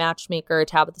 Millionaire Matchmaker,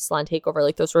 Tabitha Salon Takeover.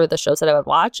 Like those were the shows that I would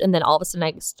watch. And then all of a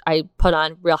sudden I put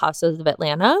on Real Housewives of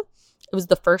Atlanta. It was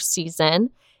the first season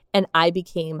and I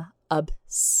became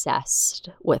obsessed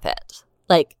with it.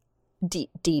 Like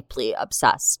deeply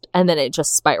obsessed. And then it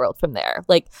just spiraled from there.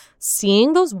 Like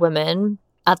seeing those women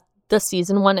at the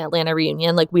season 1 Atlanta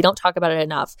reunion, like we don't talk about it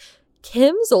enough.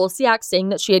 Kim Zolciak saying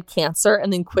that she had cancer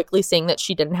and then quickly saying that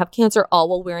she didn't have cancer, all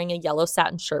while wearing a yellow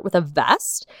satin shirt with a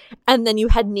vest. And then you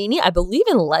had Nene, I believe,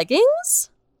 in leggings.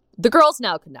 The girls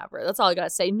now could never. That's all I got to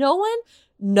say.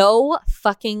 No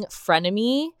fucking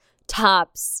frenemy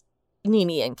tops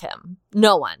Nene and Kim.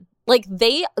 No one. Like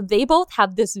they both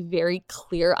have this very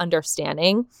clear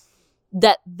understanding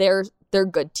that they're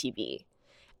good TV.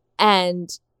 And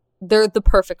they're the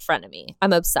perfect frenemy.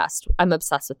 I'm obsessed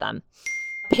with them.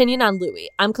 Opinion on Louis.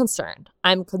 I'm concerned.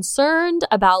 I'm concerned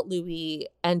about Louis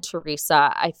and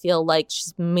Teresa. I feel like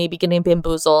she's maybe getting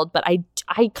bamboozled, but I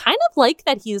kind of like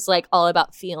that he's like all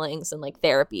about feelings and like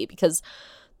therapy, because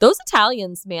those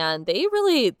Italians, man, they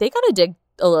gotta dig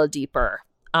a little deeper.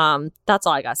 That's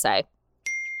all I gotta say.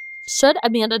 Should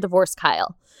Amanda divorce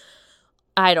Kyle?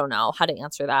 I don't know how to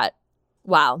answer that.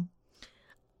 Wow.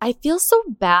 I feel so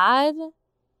bad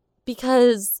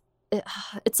because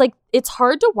it's like it's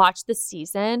hard to watch this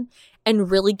season and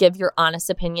really give your honest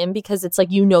opinion, because it's like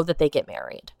that they get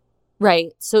married,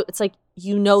 right? So it's like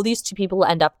these two people will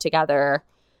end up together,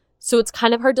 so it's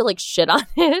kind of hard to like shit on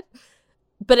it.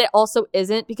 But it also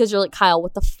isn't, because you're like, Kyle,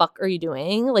 what the fuck are you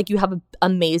doing? Like, you have an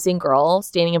amazing girl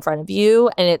standing in front of you,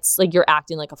 and it's like you're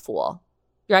acting like a fool.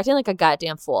 You're acting like a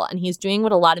goddamn fool. And he's doing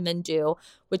what a lot of men do,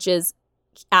 which is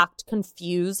act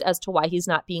confused as to why he's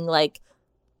not being like,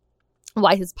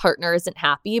 why his partner isn't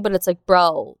happy. But it's like,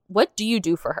 bro, what do you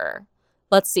do for her?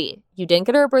 Let's see. You didn't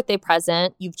get her a birthday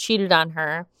present. You've cheated on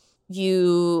her.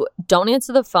 You don't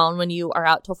answer the phone when you are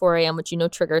out till 4 a.m., which you know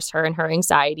triggers her and her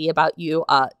anxiety about you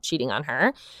cheating on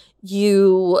her.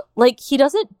 You, like, he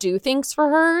doesn't do things for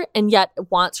her and yet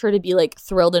wants her to be, like,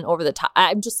 thrilled and over the top.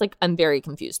 I'm very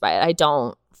confused by it. I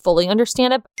don't fully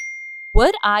understand it.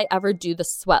 Would I ever do the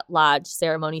sweat lodge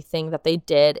ceremony thing that they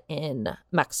did in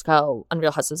Mexico on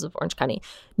Real Housewives of Orange County?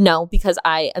 No, because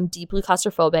I am deeply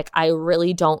claustrophobic. I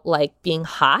really don't like being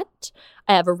hot.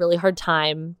 I have a really hard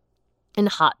time in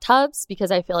hot tubs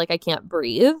because I feel like I can't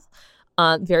breathe.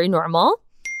 Very normal.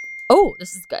 Oh,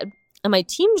 this is good. Am I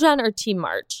Team Jen or Team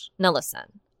Marge? Now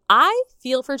listen, I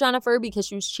feel for Jennifer because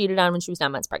she was cheated on when she was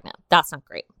 9 months pregnant. That's not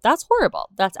great. That's horrible.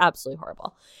 That's absolutely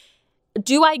horrible.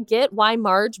 Do I get why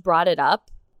Marge brought it up?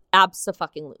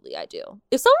 Abso-fucking-lutely I do.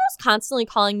 If someone was constantly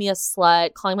calling me a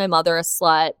slut, calling my mother a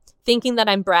slut, thinking that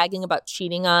I'm bragging about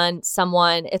cheating on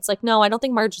someone, it's like, no, I don't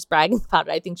think Marge is bragging about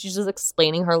it. I think she's just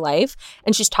explaining her life,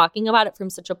 and she's talking about it from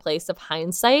such a place of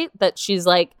hindsight that she's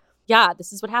like, yeah,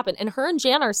 this is what happened. And her and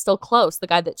Jan are still close, the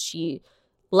guy that she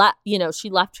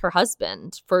left her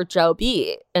husband for Joe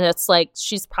B. And it's like,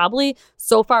 she's probably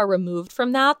so far removed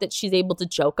from that she's able to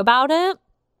joke about it.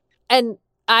 And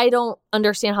I don't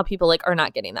understand how people like are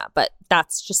not getting that, but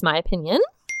that's just my opinion.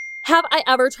 Have I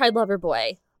ever tried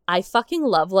Loverboy? I fucking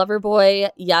love Loverboy.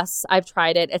 Yes, I've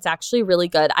tried it. It's actually really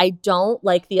good. I don't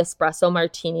like the espresso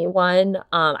martini one.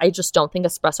 I just don't think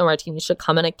espresso martini should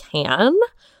come in a can.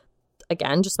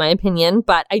 Again, just my opinion,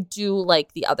 but I do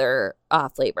like the other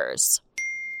flavors.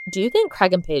 Do you think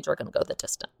Craig and Paige are going to go the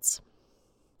distance?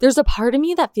 There's a part of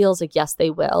me that feels like, yes, they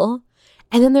will.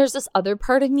 And then there's this other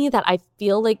part of me that I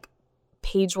feel like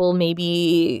Paige will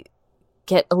maybe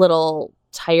get a little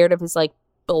tired of his like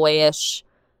boyish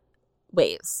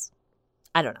ways.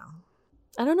 I don't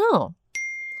know.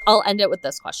 I'll end it with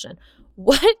this question.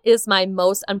 What is my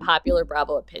most unpopular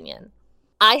Bravo opinion?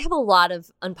 I have a lot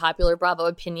of unpopular Bravo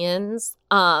opinions,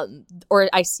 or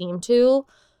I seem to.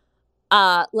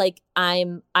 I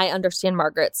understand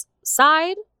Margaret's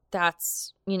side.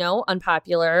 That's,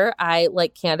 unpopular. I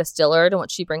like Candace Dillard and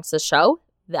what she brings to the show.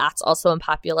 That's also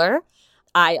unpopular.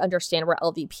 I understand where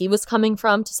LVP was coming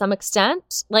from to some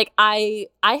extent. Like, I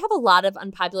have a lot of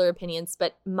unpopular opinions,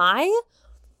 but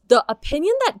the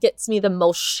opinion that gets me the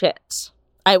most shit,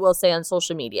 I will say, on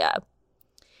social media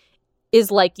is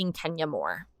liking Kenya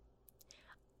more.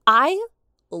 I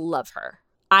love her.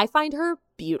 I find her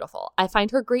beautiful. I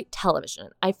find her great television.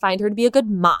 I find her to be a good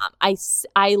mom.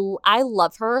 I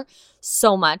love her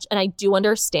so much. And I do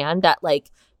understand that,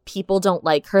 like, people don't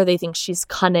like her. They think she's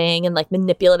cunning and, like,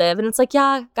 manipulative. And it's like,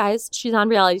 yeah, guys, she's on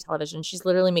reality television. She's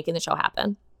literally making the show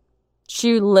happen.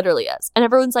 She literally is. And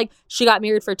everyone's like, she got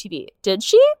married for TV. Did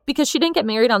she? Because she didn't get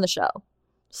married on the show.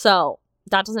 So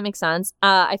that doesn't make sense.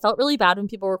 I felt really bad when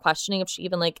people were questioning if she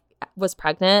even, like, was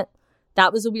pregnant.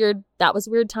 That was a weird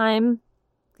time.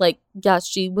 Like, yes,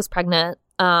 she was pregnant.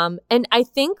 And I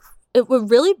think what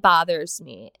really bothers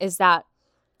me is that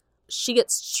she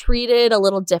gets treated a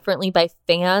little differently by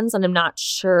fans, and I'm not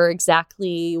sure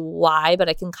exactly why, but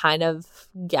I can kind of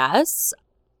guess.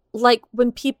 Like,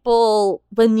 when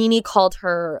Nene called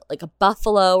her, like, a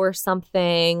buffalo or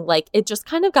something, like, it just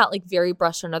kind of got, like, very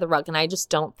brushed under the rug, and I just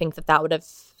don't think that would have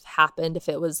happened if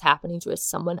it was happening to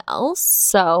someone else.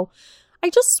 So I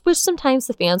just wish sometimes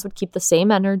the fans would keep the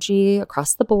same energy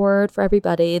across the board for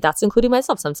everybody. That's including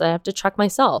myself. Sometimes I have to check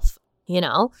myself,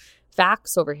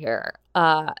 facts over here.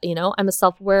 I'm a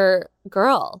self-aware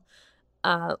girl,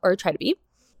 or try to be.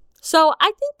 So I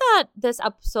think that this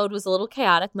episode was a little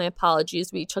chaotic. My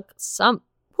apologies. We took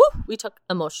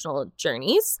emotional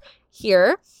journeys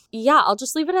here. Yeah, I'll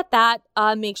just leave it at that.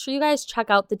 Make sure you guys check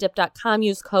out thedip.com.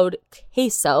 Use code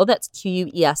QUESO, that's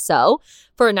QUESO,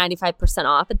 for 95%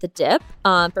 off at The Dip.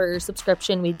 For your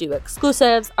subscription, we do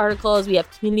exclusives, articles. We have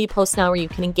community posts now where you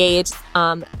can engage.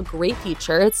 A great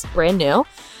feature. It's brand new.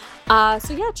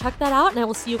 So yeah, check that out. And I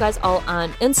will see you guys all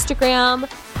on Instagram.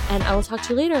 And I will talk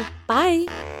to you later. Bye.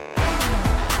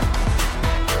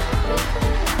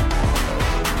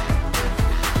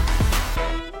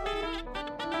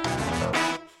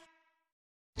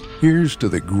 Here's to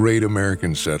the great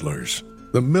American settlers,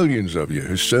 the millions of you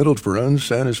who settled for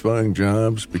unsatisfying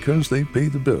jobs because they pay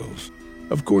the bills.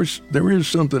 Of course, there is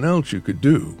something else you could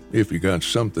do if you got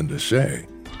something to say.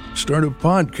 Start a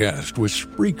podcast with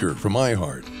Spreaker from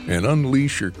iHeart and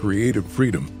unleash your creative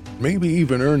freedom. Maybe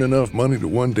even earn enough money to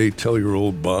one day tell your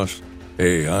old boss,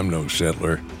 "Hey, I'm no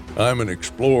settler. I'm an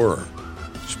explorer."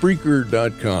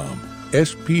 Spreaker.com.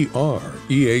 Spreaker.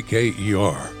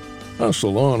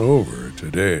 Hustle on over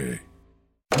today.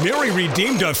 Mary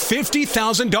redeemed a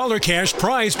 $50,000 cash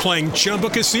prize playing Chumba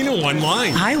Casino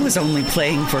online. I was only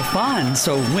playing for fun,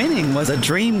 so winning was a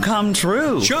dream come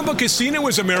true. Chumba Casino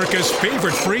is America's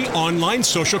favorite free online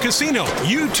social casino.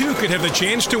 You, too, could have the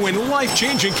chance to win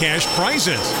life-changing cash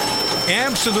prizes.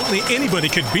 Absolutely anybody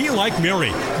could be like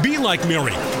Mary. Be like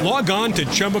Mary. Log on to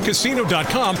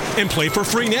ChumbaCasino.com and play for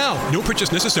free now. No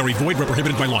purchase necessary. Void where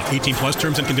prohibited by law. 18 plus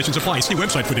terms and conditions apply. See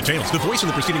website for details. The voice in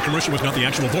the preceding commercial was not the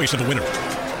actual voice of the winner.